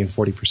between 20 and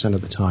 40%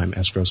 of the time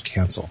escrows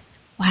cancel.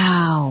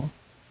 Wow.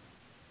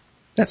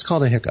 That's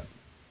called a hiccup.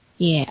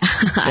 Yeah,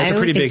 that's a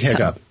pretty big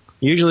hiccup.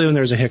 Usually, when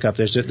there's a hiccup,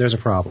 there's a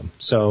problem.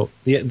 So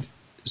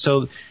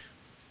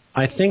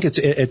I think it's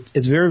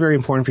very, very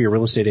important for your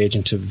real estate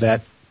agent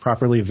to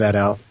properly vet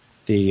out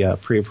the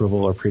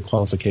pre-approval or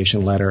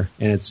pre-qualification letter,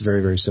 and it's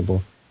very, very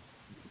simple.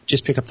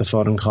 Just pick up the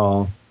phone and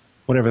call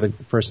whatever the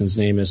person's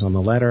name is on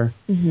the letter,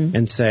 mm-hmm.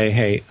 and say,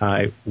 hey,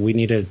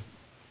 we'd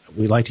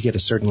like to get a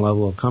certain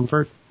level of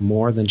comfort,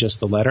 more than just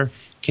the letter.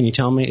 Can you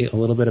tell me a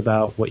little bit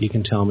about what you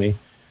can tell me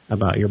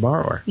about your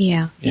borrower?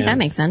 Yeah, that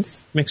makes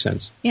sense. Makes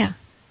sense. Yeah.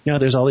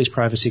 There's all these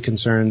privacy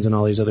concerns and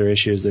all these other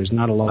issues. There's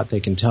not a lot they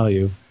can tell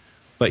you,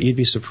 but you'd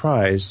be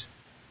surprised.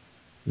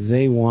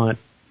 They want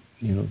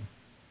to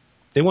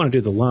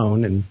do the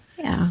loan, and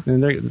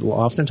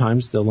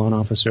oftentimes the loan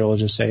officer will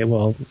just say,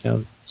 well,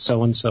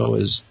 so and so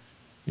is,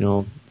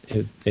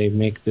 they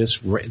make this,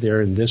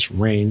 they're in this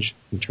range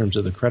in terms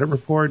of the credit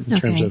report, in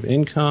terms of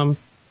income,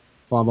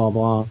 blah, blah,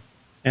 blah.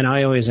 And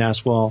I always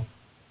ask, well,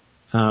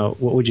 what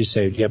would you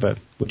say?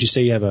 Would you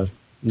say you have a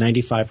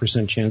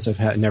 95% chance of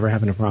never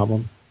having a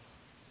problem?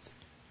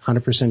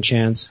 100%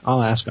 chance?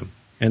 I'll ask them,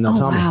 and they'll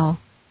tell me.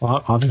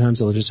 Well, oftentimes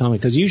they'll just tell me,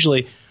 because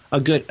usually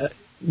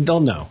they'll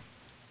know.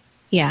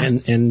 Yeah.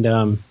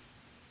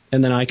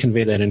 And then I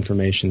convey that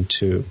information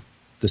to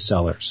the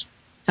sellers.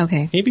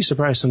 Okay. You'd be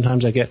surprised.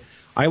 Sometimes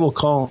I will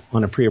call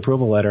on a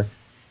pre-approval letter,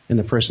 and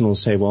the person will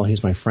say, well,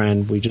 he's my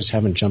friend. We just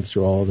haven't jumped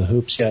through all the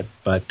hoops yet,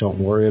 but don't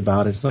worry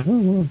about it. It's like, oh,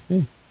 well,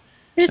 hey.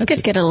 It's good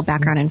to get a little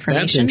background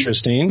information. That's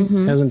interesting.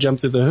 Mm-hmm. Hasn't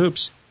jumped through the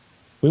hoops.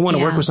 We want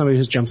to work with somebody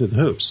who's jumped through the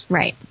hoops.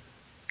 Right.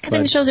 Because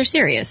then it shows they're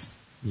serious.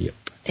 Yep.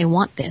 They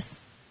want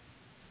this.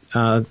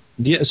 So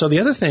the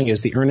other thing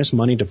is the earnest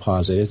money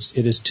deposit.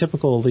 It is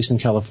typical, at least in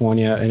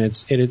California, and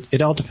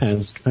it all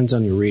depends. Depends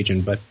on your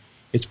region, but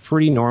it's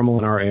pretty normal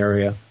in our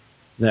area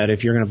that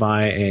if you're going to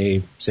buy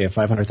a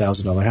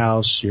 $500,000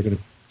 house, you're going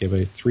to give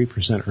a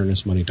 3%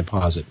 earnest money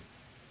deposit.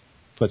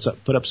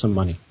 Put up some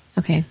money.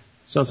 Okay.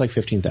 So it's like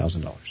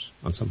 $15,000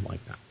 on something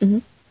like that. Mm-hmm.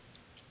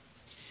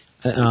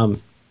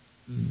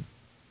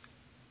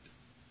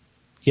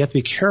 You have to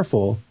be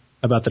careful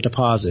about the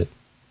deposit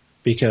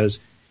because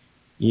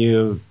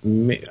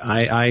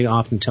I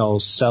often tell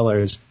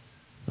sellers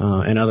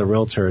and other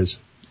realtors,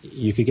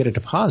 you could get a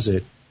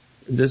deposit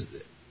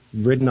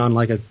written on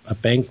like a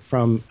bank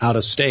from out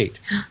of state.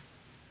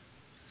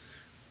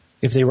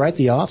 If they write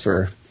the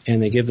offer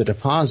and they give the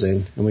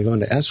deposit and we go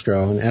into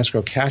escrow and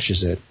escrow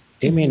cashes it,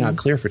 it may not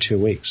clear for 2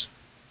 weeks.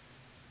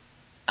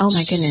 Oh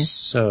my goodness.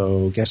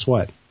 So guess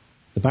what?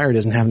 The buyer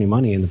doesn't have any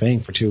money in the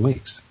bank for 2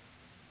 weeks.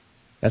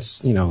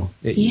 That's,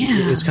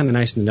 it's kind of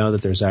nice to know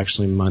that there's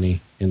actually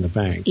money in the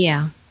bank.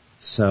 Yeah.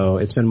 So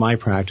it's been my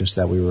practice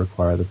that we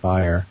require the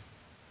buyer,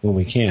 when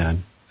we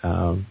can,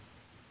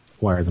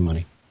 wire the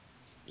money.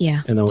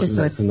 Yeah. And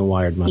the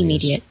wired money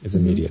immediate. is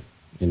immediate.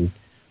 And,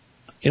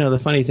 the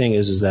funny thing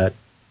is that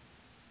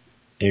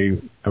a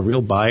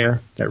real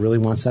buyer that really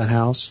wants that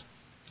house,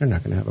 they're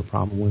not going to have a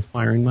problem with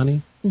wiring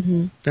money.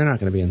 Mm-hmm. They're not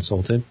going to be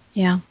insulted.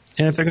 Yeah.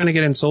 And if they're going to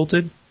get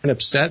insulted and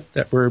upset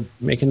that we're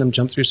making them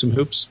jump through some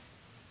hoops,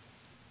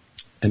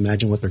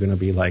 imagine what they're going to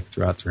be like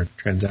throughout the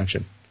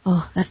transaction.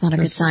 Oh, that's not a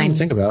good sign. Something to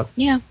think about.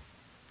 Yeah.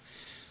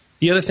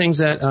 The other things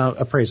that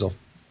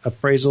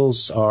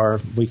appraisals are,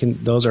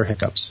 those are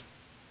hiccups.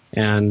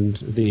 And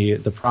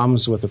the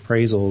problems with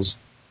appraisals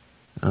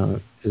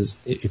is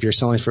if you're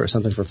selling for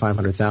something for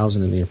 $500,000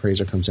 and the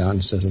appraiser comes out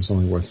and says it's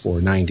only worth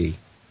 $490,000.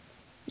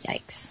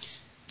 Yikes.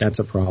 That's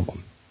a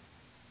problem.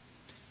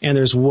 And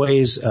there's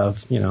ways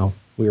of,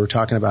 we were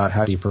talking about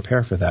how do you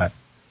prepare for that.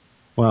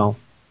 Well,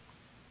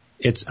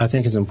 I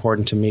think it's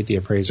important to meet the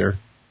appraiser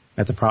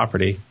at the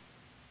property.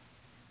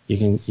 You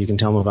can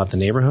tell them about the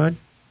neighborhood.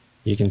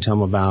 You can tell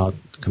them about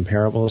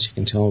comparables. You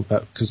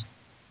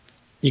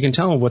can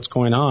tell them what's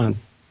going on,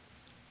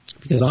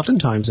 because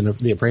oftentimes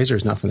the appraiser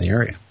is not from the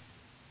area.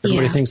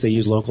 Everybody thinks they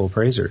use local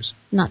appraisers.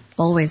 Not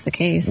always the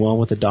case. Well,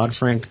 with the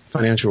Dodd-Frank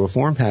financial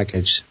reform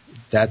package,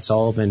 that's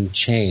all been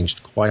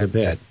changed quite a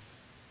bit.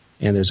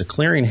 And there's a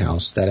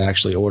clearinghouse that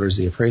actually orders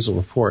the appraisal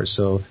report.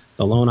 So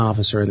the loan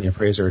officer and the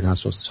appraiser are not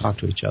supposed to talk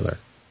to each other.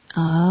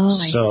 Oh,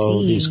 so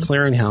I see. These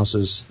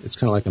clearinghouses, it's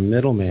kind of like a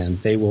middleman.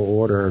 They will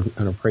order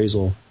an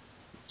appraisal,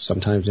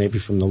 sometimes maybe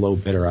from the low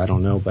bidder, I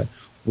don't know. But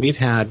we've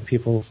had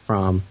people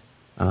from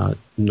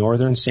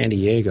northern San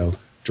Diego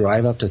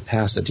drive up to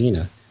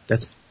Pasadena.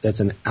 That's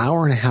an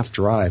hour and a half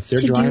drive. They're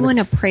driving do an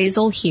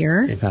appraisal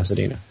here? In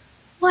Pasadena.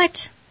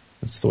 What?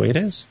 That's the way it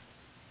is.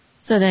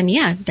 So then,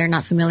 they're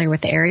not familiar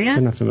with the area?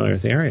 They're not familiar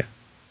with the area.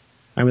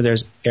 I mean,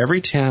 every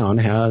town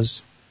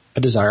has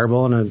a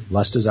desirable and a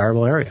less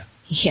desirable area.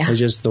 Yeah. It's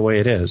just the way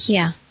it is.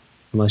 Yeah.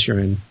 Unless you're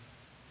in,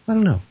 I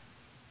don't know,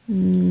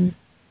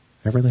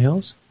 Beverly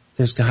Hills?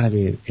 There's got to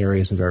be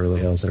areas in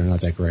Beverly Hills that are not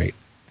that great.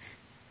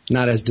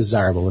 Not as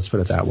desirable, let's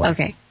put it that way.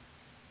 Okay.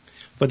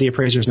 But the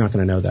appraiser's not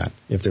going to know that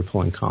if they're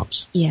pulling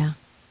comps. Yeah.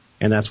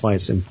 And that's why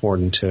it's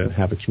important to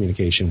have a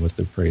communication with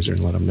the appraiser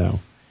and let them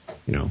know.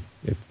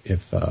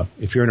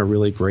 If you're in a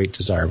really great,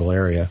 desirable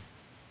area,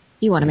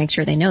 you want to make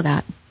sure they know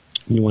that.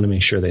 You want to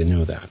make sure they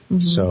know that. Mm-hmm.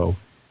 So,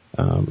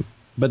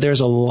 but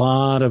there's a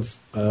lot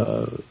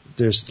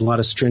of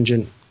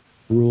stringent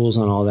rules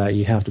on all that.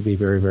 You have to be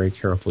very, very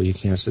careful. You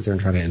can't sit there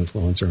and try to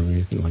influence or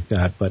anything like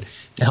that. But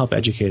to help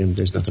educate them,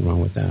 there's nothing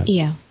wrong with that.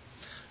 Yeah.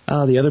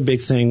 The other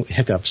big thing,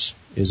 hiccups,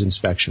 is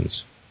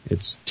inspections.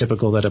 It's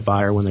typical that a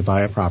buyer, when they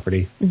buy a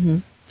property,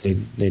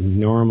 they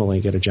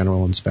normally get a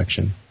general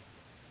inspection.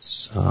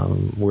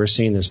 We're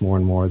seeing this more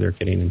and more. They're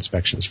getting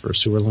inspections for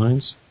sewer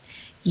lines.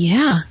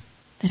 Yeah.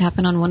 That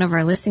happened on one of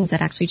our listings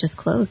that actually just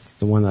closed.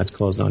 The one that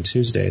closed on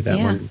Tuesday. That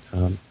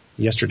one,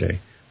 yesterday.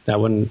 That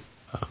one,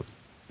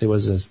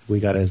 we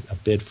got a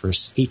bid for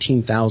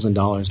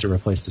 $18,000 to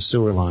replace the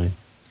sewer line.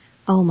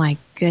 Oh my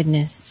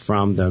goodness.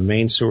 From the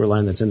main sewer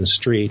line that's in the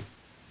street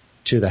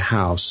to the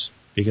house,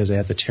 because they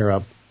have to tear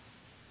up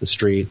the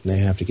street and they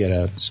have to get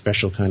a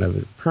special kind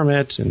of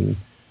permit, and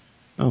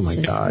Oh my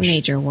gosh.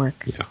 Major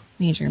work. Yeah.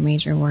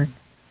 Major work.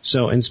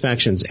 So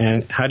inspections,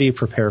 and how do you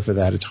prepare for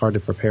that? It's hard to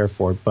prepare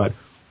for it, but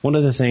one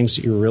of the things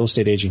your real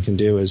estate agent can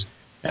do is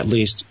at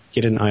least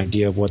get an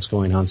idea of what's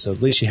going on, so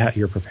at least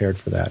you're prepared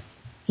for that.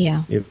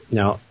 Yeah.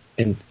 Now,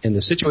 in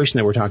the situation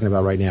that we're talking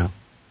about right now,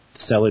 the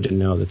seller didn't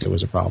know that there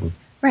was a problem.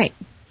 Right.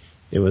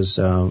 It was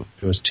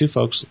two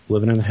folks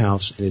living in the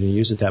house, and they didn't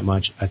use it that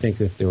much. I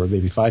think if there were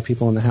maybe 5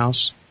 people in the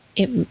house,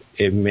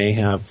 it may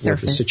have,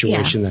 with the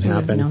situation that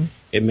happened,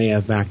 it may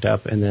have backed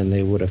up, and then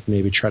they would have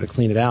maybe tried to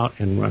clean it out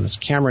and run a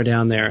camera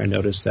down there and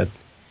noticed that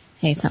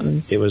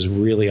it was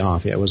really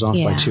off. Yeah, it was off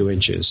by 2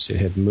 inches. It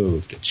had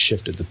moved. It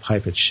shifted. The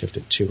pipe had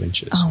shifted 2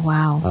 inches. Oh,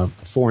 wow.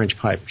 A 4-inch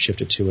pipe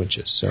shifted 2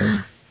 inches. So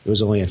it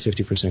was only at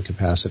 50%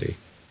 capacity.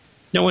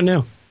 No one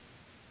knew.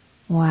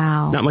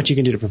 Wow. Not much you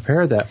can do to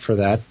prepare for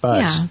that,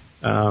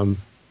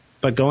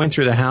 but going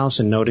through the house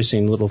and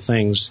noticing little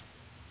things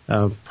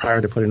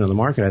prior to putting it on the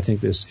market, I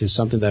think this is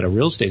something that a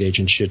real estate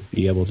agent should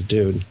be able to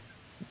do.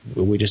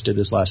 We just did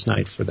this last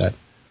night for that.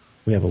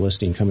 We have a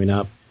listing coming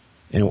up,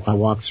 and I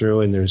walk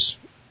through, and there's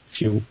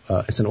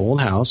it's an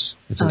old house.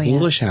 It's an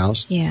English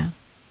house. Yeah.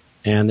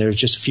 And there's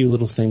just a few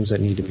little things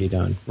that need to be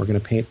done. We're going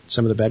to paint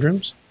some of the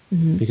bedrooms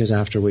because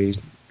after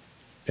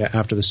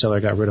the seller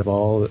got rid of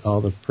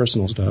all the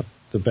personal stuff,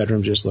 the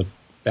bedroom just looked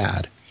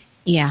bad.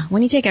 Yeah.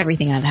 When you take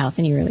everything out of the house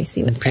and you really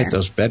see what's there. Paint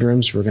those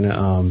bedrooms. We're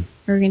going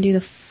to do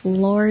the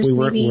floors.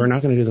 We're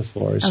not going to do the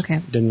floors. Okay.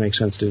 It didn't make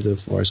sense to do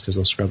the floors because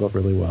they'll scrub up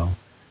really well.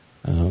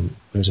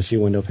 There's a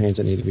few window panes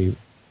that need to be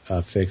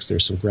fixed.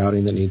 There's some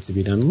grouting that needs to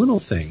be done. Little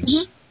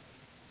things. Mm-hmm.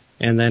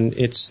 And then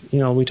it's,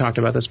 we talked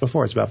about this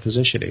before, it's about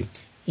positioning.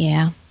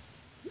 Yeah.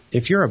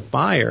 If you're a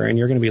buyer and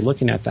you're going to be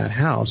looking at that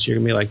house, you're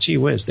going to be like, gee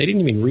whiz, they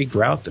didn't even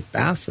re-grout the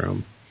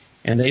bathroom,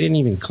 and they didn't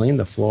even clean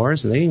the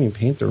floors, and they didn't even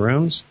paint the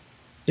rooms.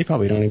 They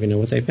probably don't even know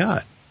what they've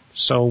got.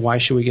 So why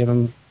should we give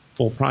them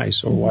full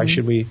price? Or why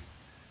should we?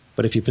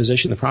 But if you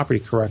position the property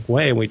the correct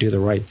way and we do the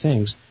right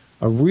things,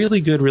 a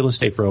really good real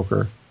estate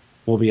broker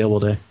will be able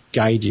to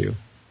guide you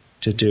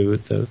to do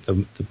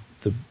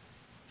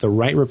the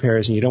right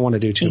repairs, and you don't want to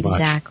do too much.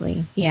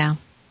 Exactly. Yeah.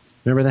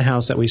 Remember the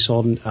house that we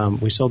sold?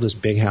 We sold this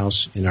big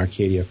house in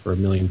Arcadia for $1.3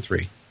 million.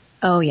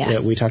 Oh, yes.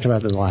 Yeah, we talked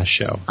about it in the last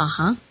show.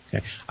 Uh-huh.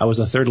 Okay. I was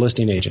the third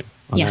listing agent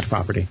on that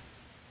property.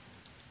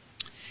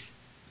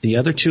 The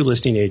other 2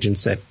 listing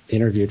agents that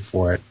interviewed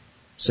for it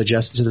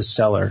suggested to the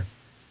seller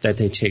that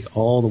they take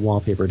all the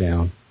wallpaper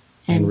down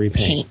and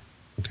repaint.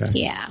 Okay.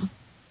 Yeah.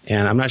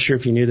 And I'm not sure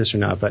if you knew this or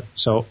not, but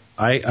so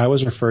I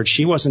was referred.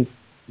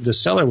 The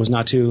seller was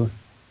not too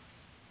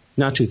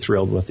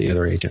thrilled with the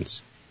other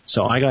agents.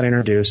 So I got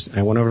introduced.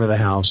 I went over to the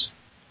house.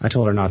 I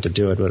told her not to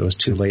do it, but it was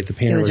too late. The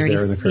painter was there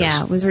in the curse.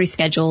 Yeah, it was already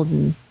scheduled,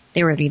 and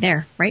they were already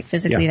there, right?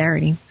 Physically there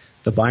already.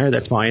 The buyer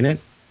that's buying it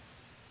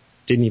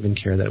didn't even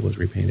care that it was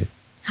repainted.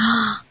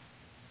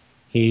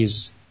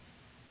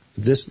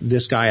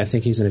 This guy, I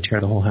think he's going to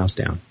tear the whole house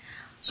down.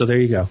 So there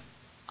you go.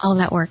 All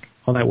that work.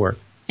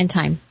 And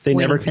time. They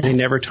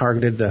never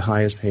targeted the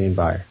highest paying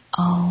buyer.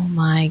 Oh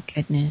my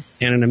goodness.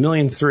 And in $1.3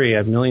 million,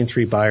 $1.3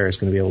 million buyer is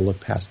going to be able to look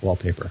past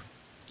wallpaper.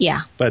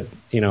 Yeah. But,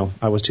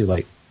 I was too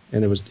late.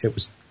 And it was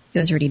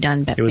already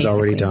done. It was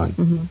already done.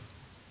 Mm-hmm.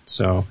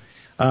 So,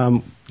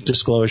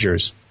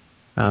 disclosures.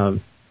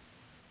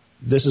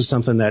 This is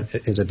something that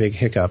is a big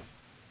hiccup.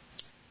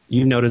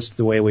 You notice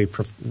the way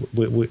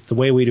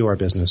we do our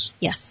business.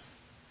 Yes.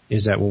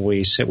 Is that when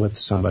we sit with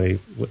somebody,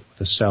 with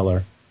a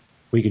seller,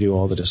 we can do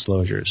all the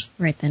disclosures.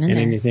 Right then and there.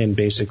 And anything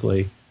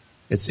basically,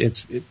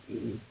 it's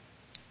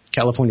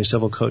California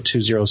Civil Code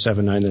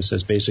 2079 that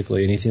says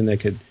basically anything that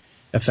could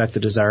affect the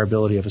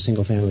desirability of a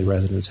single family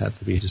residence has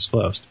to be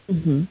disclosed.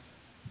 Mm-hmm.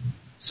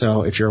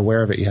 So if you're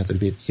aware of it, you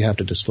have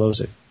to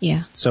disclose it.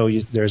 Yeah. So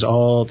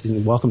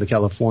welcome to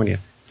California.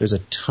 There's a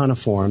ton of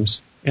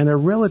forms, and they're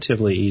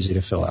relatively easy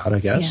to fill out, I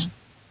guess. Yeah.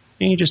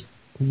 And you just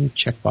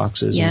check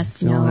boxes.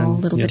 Yes, no, a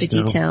little bit of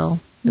detail.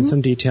 And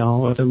some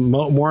detail.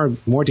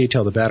 More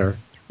detail, the better.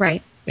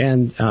 Right.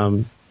 And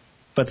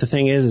but the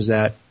thing is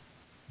that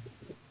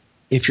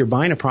if you're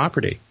buying a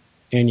property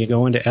and you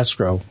go into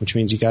escrow, which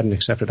means you got an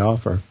accepted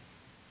offer,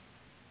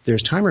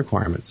 there's time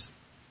requirements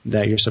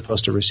that you're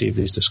supposed to receive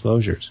these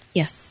disclosures.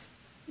 Yes.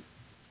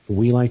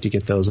 We like to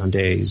get those on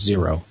day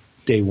 0,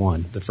 day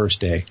 1, the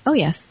first day. Oh,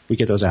 yes. We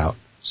get those out.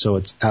 So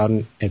it's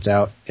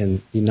out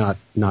and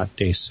not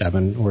day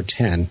 7 or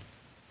 10.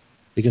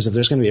 Because if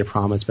there's going to be a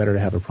problem, it's better to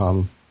have a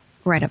problem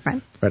right up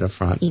front. Right up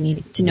front. You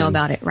need to know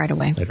about it right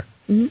away. Later.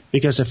 Mm-hmm.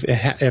 Because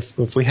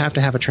if we have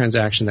to have a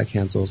transaction that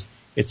cancels,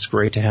 it's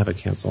great to have it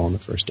cancel on the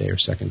first day or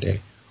second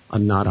day,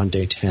 not on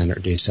day 10 or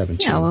day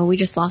 17. Yeah, well, we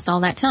just lost all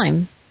that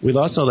time. We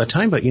lost all that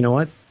time, but you know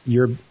what?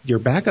 Your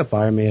backup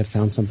buyer may have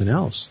found something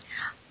else.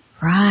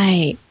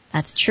 Right.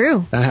 That's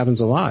true. That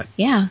happens a lot.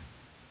 Yeah.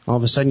 All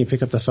of a sudden you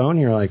pick up the phone and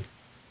you're like,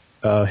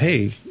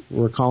 hey,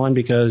 we're calling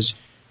because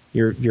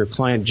your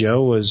client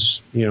Joe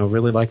was,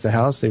 really liked the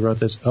house. They wrote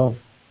this. Oh,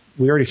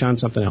 we already found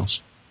something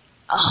else.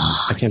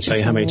 Oh, I can't tell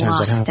you how many times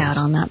that happens. Lost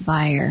out on that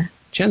buyer.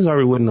 Chances are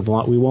we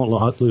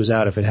won't lose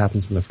out if it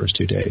happens in the first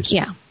 2 days.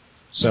 Yeah.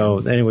 So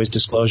anyways,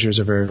 disclosures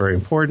are very, very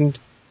important.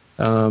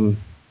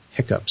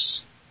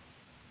 Hiccups.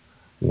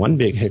 One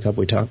big hiccup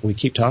we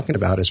keep talking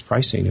about is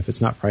pricing. If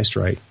it's not priced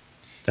right,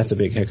 that's a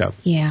big hiccup.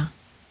 Yeah.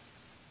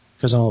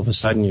 Because all of a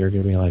sudden you're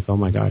going to be like, oh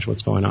my gosh,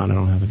 what's going on? I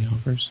don't have any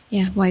offers.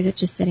 Yeah. Why is it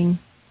just sitting?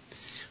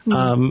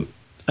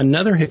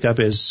 Another hiccup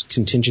is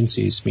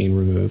contingencies being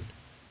removed.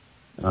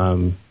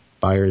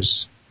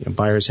 Buyers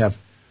have a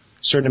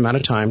certain amount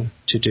of time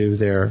to do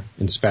their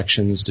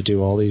inspections, to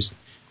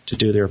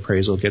do their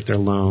appraisal, get their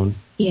loan.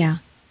 Yeah.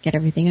 Get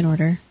everything in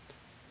order.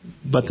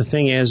 But the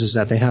thing is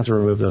that they have to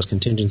remove those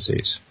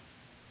contingencies,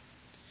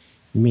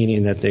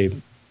 meaning that they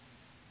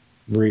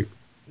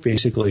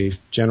basically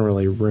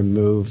generally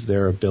remove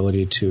their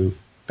ability to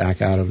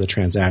back out of the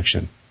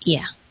transaction.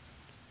 Yeah.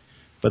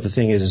 But the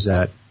thing is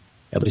that,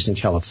 at least in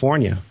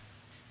California,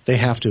 they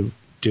have to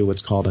do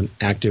what's called an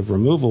active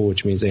removal,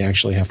 which means they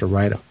actually have to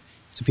write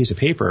it's a piece of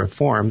paper, a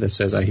form that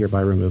says, I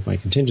hereby remove my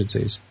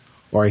contingencies,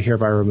 or I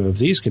hereby remove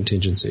these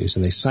contingencies,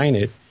 and they sign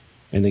it,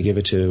 and they give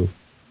it to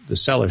the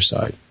seller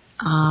side.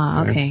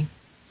 Okay.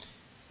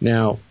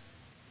 Now,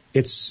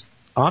 it's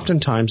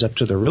oftentimes up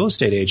to the real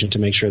estate agent to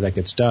make sure that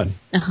gets done.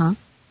 Uh-huh.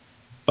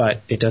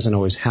 But it doesn't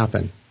always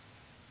happen.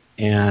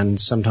 And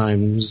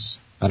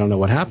sometimes, I don't know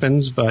what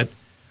happens, but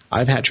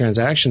I've had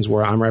transactions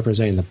where I'm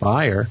representing the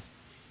buyer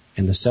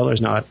and the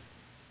seller's not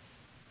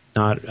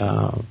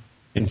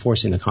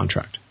enforcing the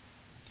contract.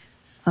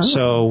 Oh.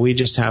 So we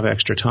just have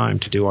extra time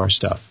to do our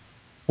stuff.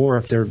 Or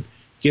if they're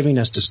giving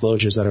us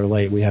disclosures that are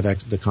late,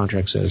 the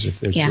contract says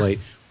if it's late,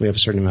 we have a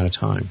certain amount of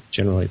time.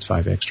 Generally, it's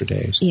 5 extra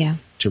days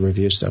to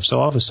review stuff. So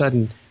all of a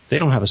sudden, they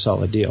don't have a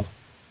solid deal.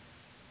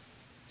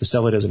 The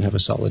seller doesn't have a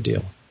solid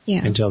deal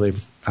until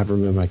I've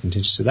removed my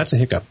contingency. That's a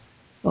hiccup.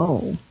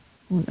 Oh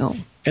no.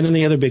 And then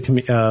the other big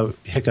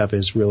hiccup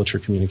is realtor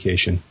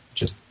communication.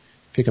 Just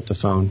pick up the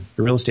phone.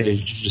 The real estate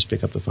agent should just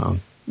pick up the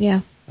phone.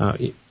 Yeah.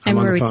 I'm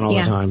on the phone all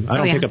the time. I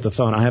don't pick up the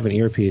phone. I have an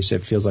earpiece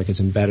that feels like it's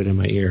embedded in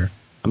my ear.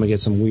 I'm going to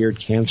get some weird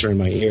cancer in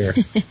my ear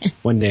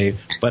one day,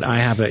 but I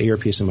have an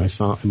earpiece in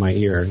my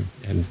ear,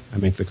 and I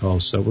make the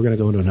calls. So we're going to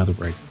go into another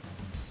break.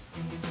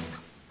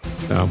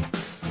 So.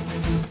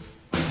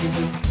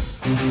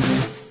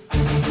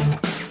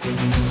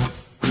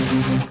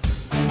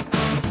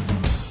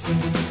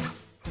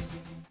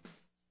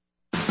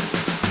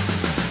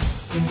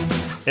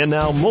 And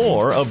now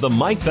more of the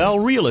Mike Bell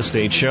Real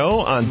Estate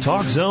Show on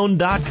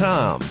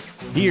TalkZone.com.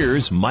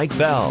 Here's Mike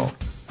Bell.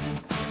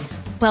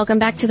 Welcome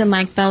back to the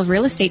Mike Bell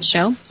Real Estate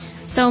Show.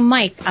 So,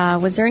 Mike,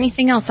 was there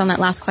anything else on that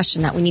last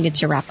question that we needed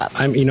to wrap up?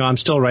 I'm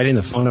still writing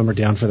the phone number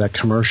down for that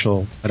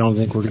commercial. I don't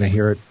think we're going to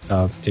hear it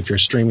if you're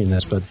streaming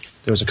this, but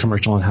there was a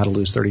commercial on how to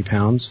lose 30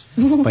 pounds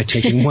by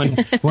taking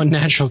one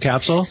natural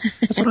capsule.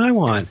 That's what I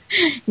want.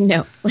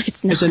 No,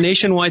 it's not. It's a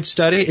nationwide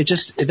study.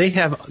 They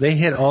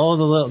hit all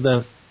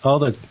the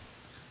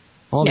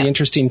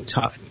interesting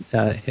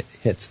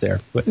hits there.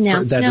 But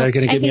they're going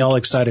to get me all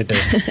excited.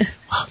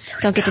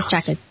 Don't get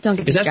distracted.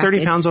 Is that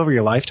 30 pounds over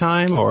your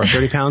lifetime or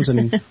 30 pounds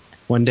in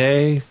one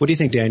day? What do you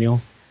think,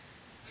 Daniel?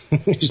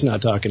 He's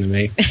not talking to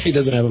me. He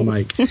doesn't have a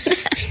mic.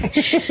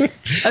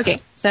 Okay,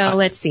 so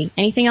let's see.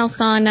 Anything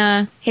else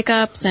on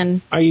hiccups?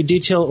 Are you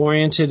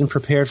detail-oriented and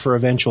prepared for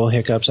eventual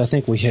hiccups? I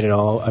think we hit it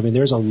all. I mean,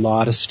 there's a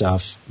lot of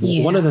stuff.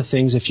 Yeah. One of the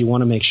things, if you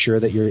want to make sure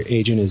that your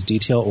agent is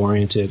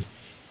detail-oriented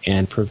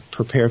and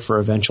prepared for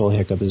eventual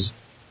hiccup, is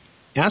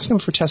ask them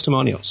for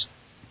testimonials.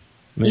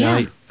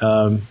 I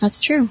mean, that's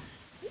true.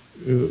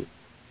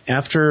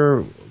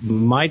 After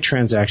my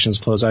transactions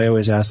close, I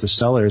always ask the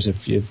sellers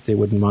if they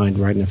wouldn't mind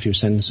writing a few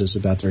sentences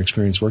about their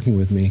experience working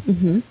with me.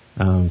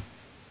 Mm-hmm.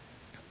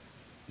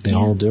 They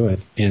all do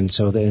it. And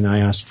so then I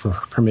ask for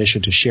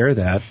permission to share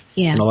that.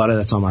 Yeah. And a lot of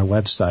that's on my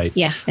website.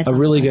 Yeah. A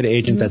really good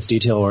agent that's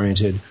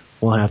detail-oriented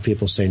will have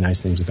people say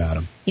nice things about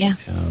them. Yeah.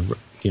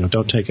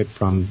 Don't take it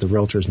from the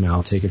realtor's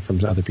mouth. Take it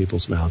from other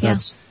people's mouth. Yeah.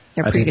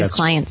 Their previous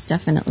clients,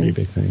 definitely. A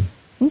pretty big thing.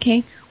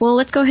 Okay. Well,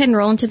 let's go ahead and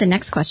roll into the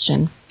next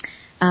question.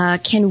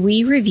 Can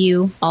we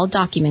review all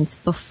documents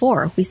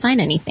before we sign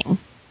anything?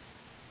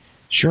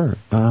 Sure.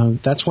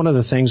 That's one of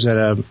the things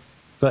that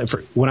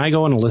when I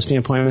go on listing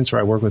appointments or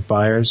I work with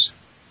buyers,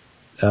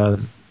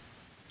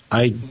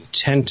 I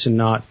tend to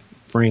not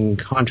bring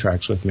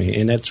contracts with me.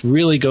 And it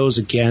really goes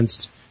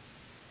against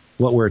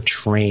what we're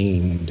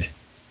trained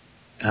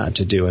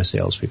to do as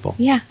salespeople.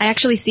 Yeah. I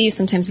actually see you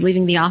sometimes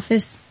leaving the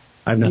office.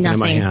 I have nothing in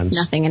my hands.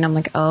 Nothing, and I'm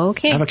like, oh,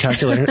 okay. I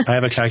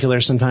have a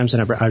calculator sometimes,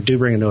 and I do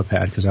bring a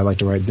notepad because I like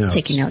to write notes.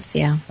 Taking notes,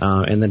 yeah.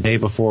 And the day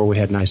before we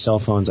had nice cell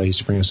phones, I used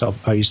to bring a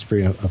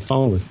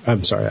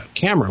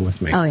camera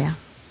with me. Oh yeah.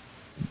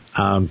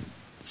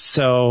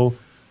 So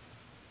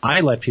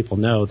I let people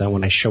know that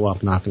when I show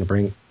up, I'm not going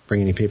to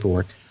bring any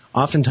paperwork.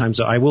 Oftentimes,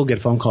 I will get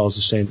phone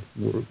calls saying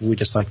we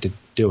just like to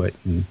do it,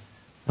 and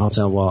I'll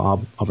tell them,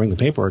 well, I'll bring the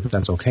paperwork if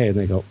that's okay, and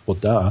they go, well,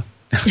 duh.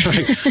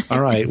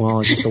 All right, well,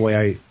 it's just the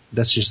way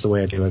that's just the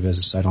way I do my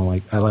business. I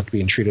like to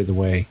be treated the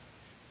way,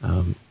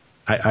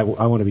 I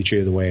want to be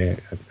treated the way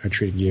I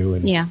treated you,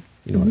 and you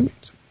know what I mean.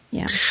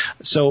 Yeah.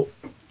 So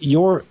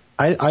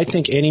I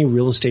think any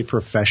real estate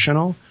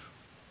professional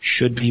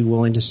should be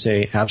willing to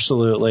say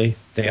absolutely.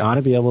 They ought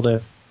to be able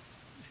to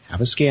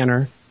have a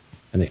scanner,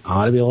 and they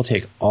ought to be able to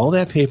take all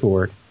that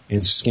paperwork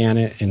and scan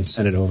it and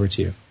send it over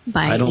to you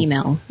By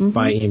email. Mm-hmm.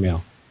 By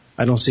email.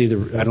 I don't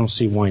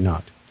see why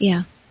not.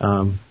 Yeah.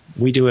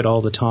 We do it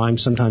all the time.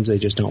 Sometimes they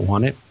just don't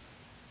want it,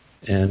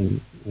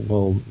 and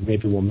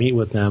maybe we'll meet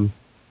with them,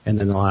 and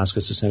then they'll ask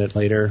us to send it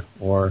later,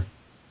 or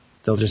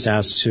they'll just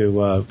ask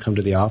to come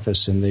to the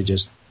office, and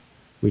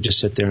we just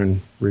sit there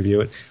and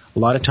review it. A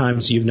lot of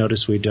times, you've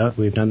noticed we've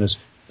done this.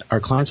 Our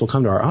clients will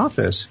come to our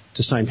office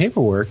to sign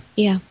paperwork.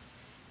 Yeah.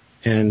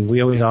 And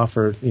we always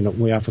offer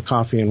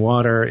coffee and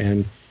water,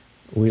 and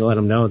we let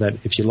them know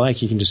that if you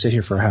like, you can just sit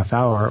here for a half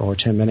hour or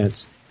 10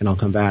 minutes, and I'll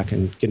come back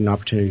and get an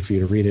opportunity for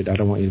you to read it. I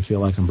don't want you to feel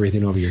like I'm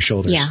breathing over your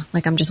shoulders. Yeah,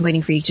 like I'm just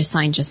waiting for you to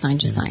sign.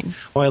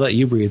 Well, I let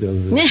you breathe over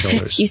the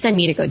shoulders. You send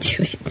me to go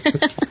do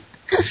it.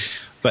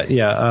 But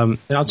yeah, and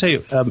I'll tell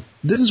you,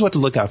 this is what to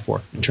look out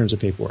for in terms of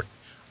paperwork.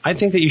 I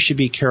think that you should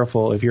be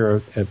careful if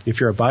you're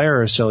a buyer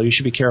or a seller. You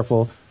should be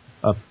careful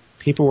of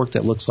paperwork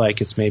that looks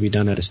like it's maybe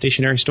done at a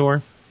stationery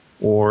store,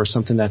 or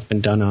something that's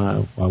been done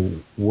on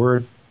a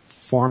Word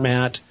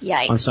format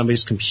on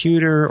somebody's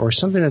computer, or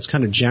something that's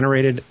kind of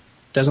generated,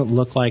 doesn't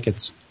look like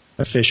it's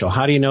official.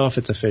 How do you know if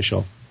it's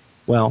official?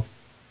 Well,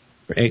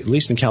 at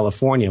least in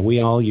California,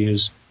 we all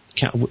use,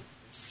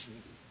 as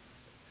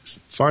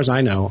far as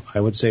I know,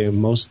 I would say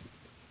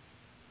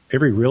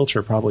every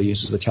realtor probably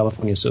uses the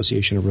California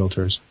Association of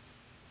Realtors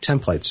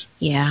templates.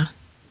 Yeah.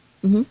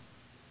 Mm-hmm.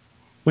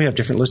 We have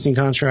different listing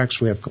contracts.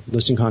 We have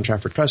listing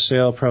contract for trust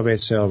sale, probate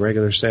sale,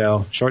 regular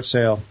sale, short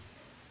sale,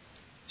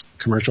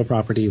 commercial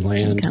property,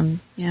 land.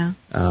 Income. Yeah.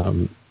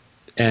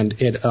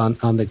 And it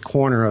on the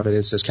corner of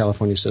it says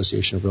California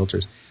Association of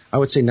Realtors. I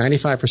would say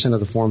 95% of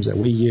the forms that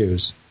we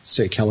use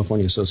say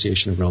California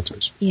Association of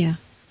Realtors. Yeah,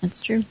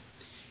 that's true.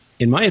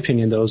 In my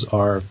opinion, those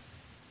are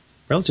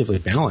relatively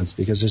balanced,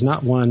 because there's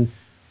not one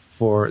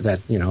for that,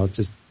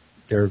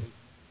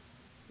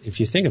 if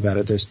you think about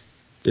it,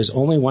 there's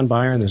only one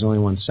buyer and there's only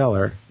one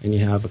seller, and you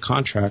have a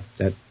contract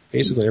that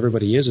basically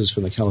everybody uses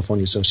from the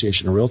California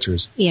Association of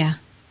Realtors. Yeah.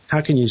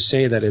 How can you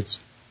say that it's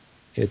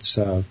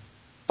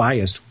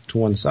biased to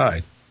one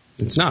side?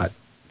 It's not.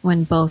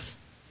 When both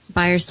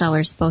buyers,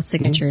 sellers, both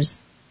signatures.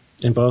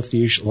 Mm-hmm. And both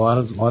usually a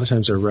lot of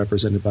times are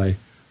represented by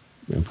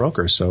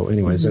brokers. So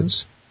anyways,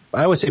 that's,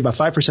 I would say about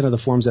 5% of the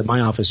forms that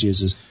my office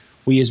uses,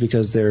 we use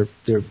because the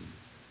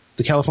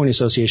California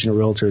Association of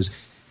Realtors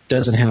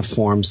doesn't have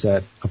forms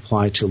that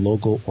apply to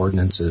local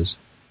ordinances,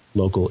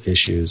 local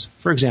issues.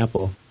 For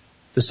example,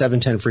 the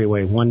 710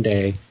 freeway one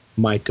day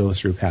might go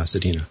through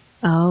Pasadena.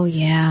 Oh,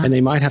 yeah. And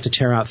they might have to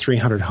tear out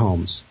 300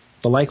 homes.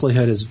 The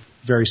likelihood is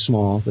very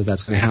small that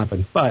that's going to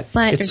happen, but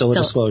it's still a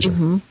disclosure.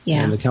 Mm-hmm,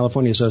 yeah. And the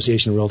California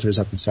Association of Realtors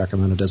up in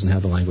Sacramento doesn't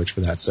have the language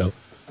for that. So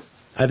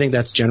I think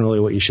that's generally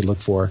what you should look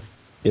for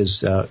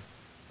is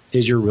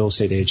your real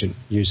estate agent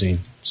using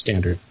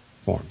standard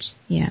forms?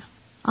 Yeah.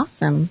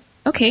 Awesome.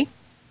 Okay.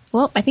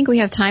 Well, I think we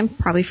have time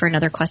probably for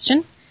another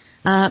question.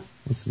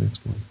 What's the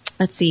next one?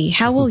 Let's see.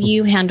 How will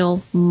you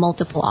handle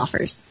multiple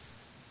offers?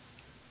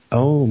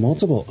 Oh,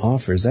 multiple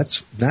offers.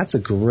 That's a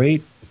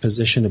great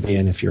position to be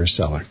in if you're a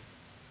seller.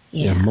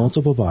 Yeah. You have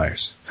multiple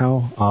buyers.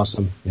 How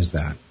awesome is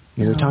that?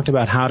 And we talked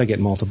about how to get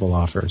multiple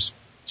offers.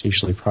 It's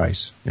usually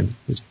price. And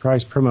it's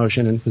price,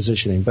 promotion, and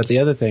positioning. But the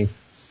other thing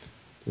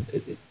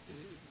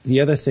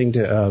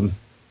that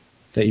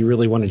you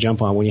really want to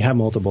jump on when you have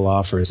multiple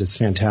offers, it's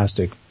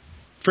fantastic.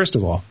 First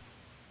of all,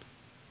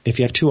 if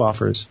you have 2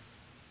 offers,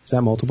 is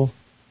that multiple?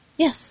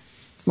 Yes.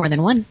 It's more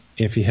than one.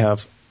 If you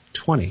have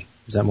 20,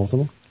 is that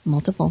multiple?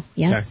 Multiple,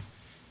 yes.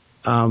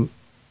 Okay.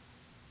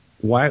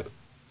 Why?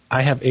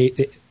 I have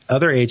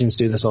other agents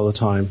do this all the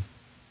time.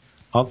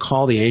 I'll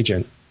call the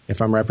agent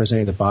if I'm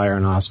representing the buyer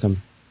and ask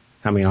them,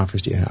 how many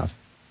offers do you have?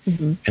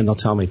 Mm-hmm. And they'll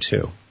tell me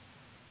 2.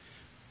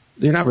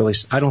 They're not really,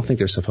 I don't think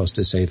they're supposed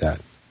to say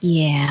that.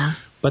 Yeah.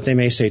 But they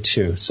may say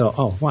 2. So,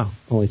 oh, wow,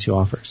 only 2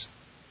 offers.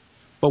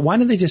 But why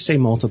don't they just say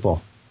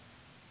multiple?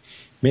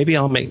 Maybe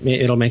it'll make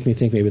me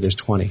think maybe there's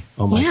 20.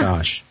 Oh my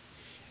gosh.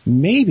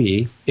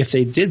 Maybe if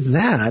they did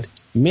that,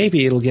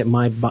 maybe it'll get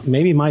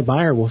maybe my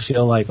buyer will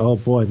feel like, oh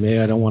boy, maybe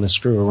I don't want to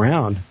screw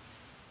around.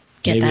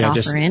 Get maybe that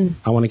offer in.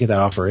 I want to get that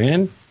offer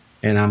in,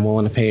 and I'm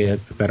willing to pay a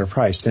better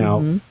price.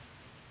 Now,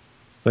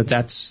 but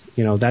that's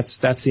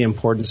the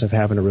importance of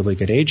having a really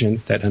good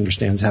agent that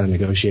understands how to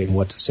negotiate and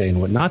what to say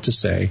and what not to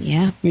say.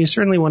 Yeah. And you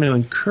certainly want to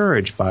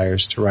encourage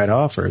buyers to write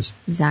offers.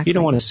 Exactly. You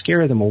don't want to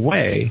scare them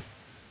away,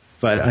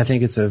 but I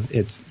think it's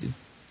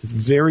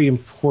very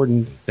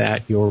important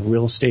that your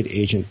real estate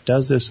agent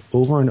does this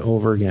over and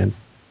over again,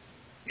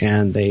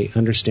 and they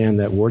understand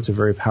that words are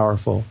very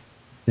powerful.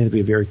 They have to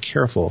be very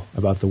careful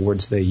about the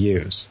words they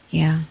use.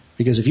 Yeah.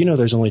 Because if you know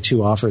there's only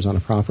 2 offers on a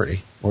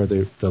property, or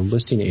the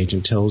listing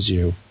agent tells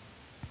you,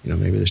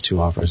 maybe there's 2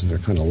 offers and they're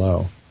kind of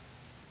low,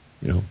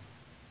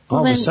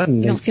 all of a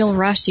sudden you don't feel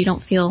rushed. You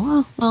don't feel,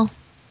 oh, well.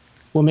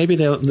 Well,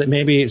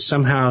 maybe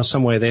somehow,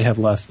 some way they have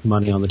left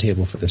money on the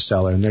table for the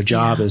seller, and their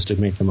job is to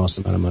make the most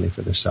amount of money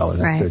for their seller.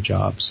 That's their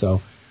job.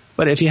 So,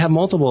 but if you have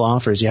multiple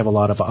offers, you have a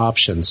lot of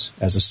options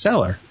as a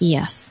seller.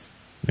 Yes.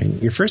 I mean,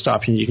 your first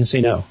option, you can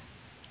say no.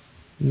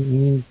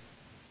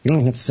 You don't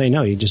even have to say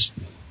no. You just,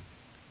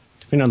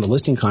 depending on the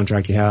listing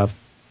contract you have,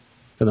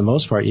 for the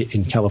most part,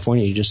 in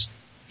California,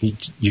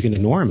 you can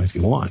ignore them if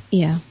you want.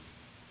 Yeah.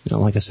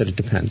 Like I said, it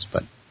depends.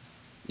 But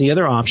the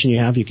other option you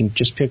have, you can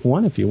just pick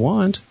one if you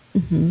want.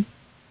 Mm-hmm.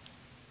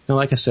 Now,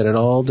 like I said, it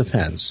all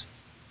depends.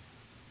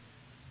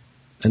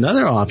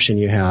 Another option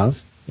you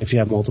have, if you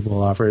have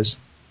multiple offers,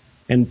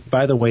 and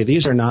by the way,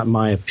 these are not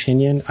my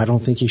opinion. I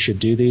don't think you should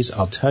do these.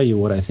 I'll tell you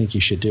what I think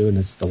you should do, and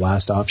it's the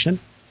last option.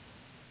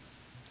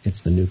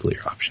 It's the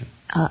nuclear option.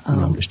 Uh-oh.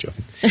 No, I'm just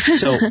joking.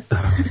 So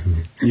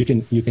you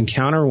can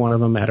counter one of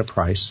them at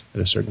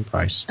a certain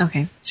price.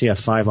 Okay. So you have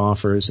 5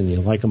 offers and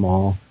you like them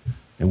all,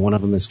 and one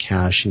of them is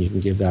cash, and you can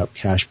give that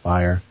cash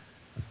buyer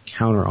a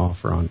counter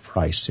offer on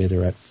price. Say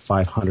they're at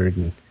 $500,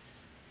 and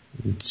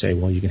you'd say,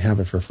 well, you can have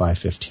it for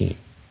 $515.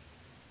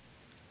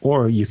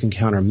 Or you can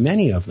counter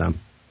many of them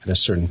at a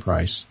certain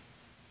price,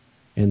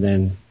 and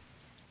then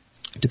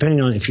depending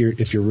on if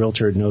your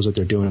realtor knows what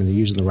they're doing and they're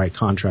using the right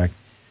contract,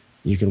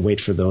 you can wait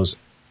for those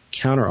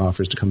counter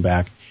offers to come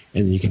back,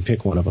 and then you can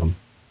pick one of them.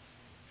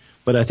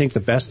 But I think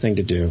the best thing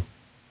to do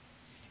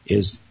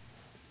is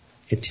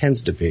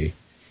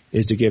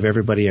to give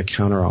everybody a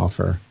counter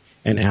offer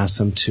and ask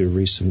them to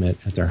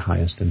resubmit at their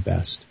highest and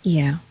best.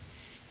 Yeah.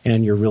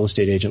 And your real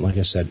estate agent, like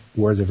I said,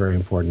 words are very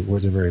important.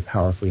 Words are very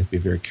powerful. You have to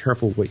be very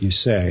careful what you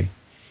say.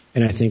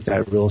 And I think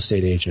that real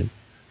estate agent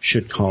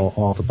should call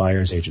all the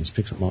buyer's agents,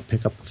 pick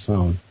up the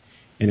phone,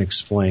 and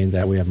explain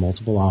that we have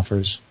multiple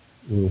offers.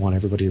 We want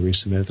everybody to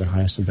resubmit at their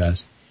highest and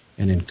best,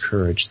 and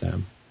encourage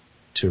them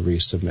to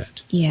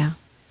resubmit. Yeah.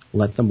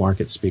 Let the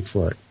market speak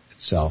for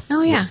itself.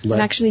 Oh, yeah. I've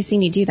actually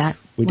seen you do that.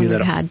 We do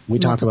that. We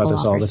talk about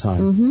this all the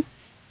time. Mm-hmm.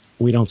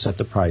 We don't set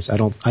the price.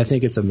 I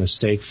think it's a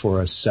mistake for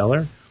a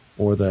seller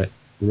or the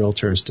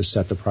realtors to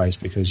set the price,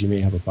 because you may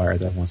have a buyer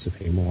that wants to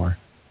pay more.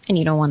 And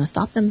you don't want to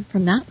stop them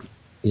from that.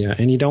 Yeah,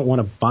 and you don't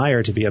want a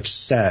buyer to be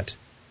upset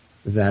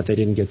that they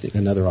didn't get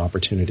another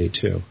opportunity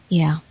too.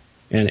 Yeah.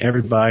 And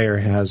every buyer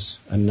has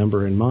a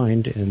number in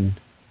mind, and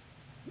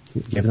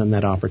give them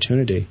that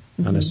opportunity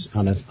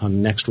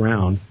on next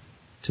round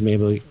to be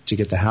able to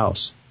get the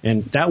house.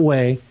 And that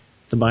way,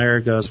 the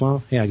buyer goes,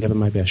 well, hey, I give them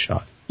my best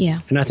shot.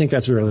 Yeah. And I think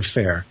that's really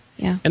fair.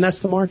 Yeah. And that's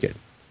the market.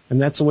 And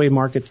that's the way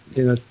market.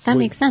 That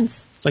makes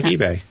sense. It's like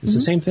eBay. It's the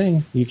same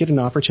thing. You get an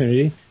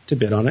opportunity to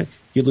bid on it.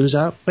 You lose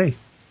out. Wait,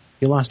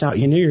 you lost out.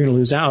 You knew you were going to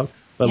lose out,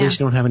 but at least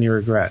you don't have any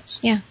regrets.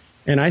 Yeah.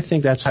 And I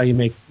think that's how you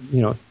make.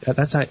 I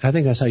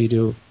think that's how you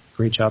do a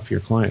great job for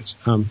your clients.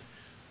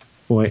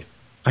 Boy,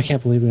 I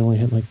can't believe we only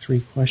had like 3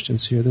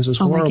 questions here. This is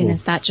horrible. Oh my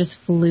goodness, that just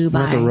flew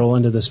by. We'll have to roll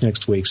into this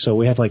next week. So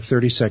we have like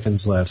 30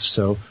 seconds left.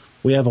 So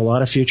we have a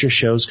lot of future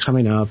shows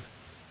coming up.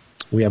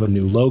 We have a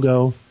new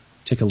logo.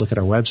 Take a look at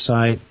our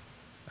website.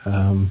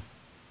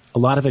 A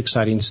lot of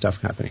exciting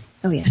stuff happening.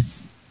 Oh,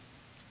 yes.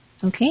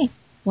 Okay.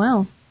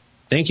 Well.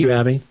 Thank you,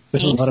 Abby.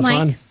 This was a lot of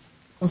fun.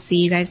 We'll see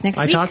you guys next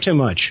week. I talk too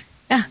much.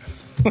 Yeah.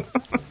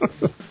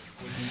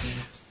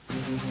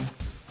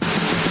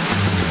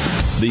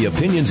 The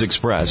opinions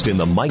expressed in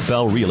the Mike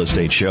Bell Real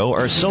Estate Show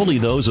are solely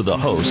those of the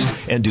host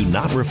and do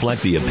not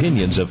reflect the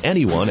opinions of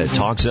anyone at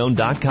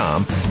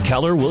TalkZone.com,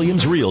 Keller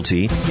Williams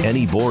Realty,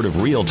 any board of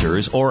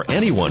realtors, or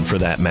anyone for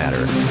that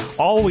matter.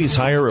 Always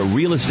hire a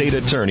real estate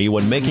attorney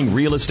when making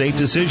real estate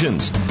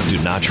decisions.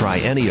 Do not try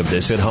any of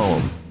this at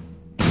home.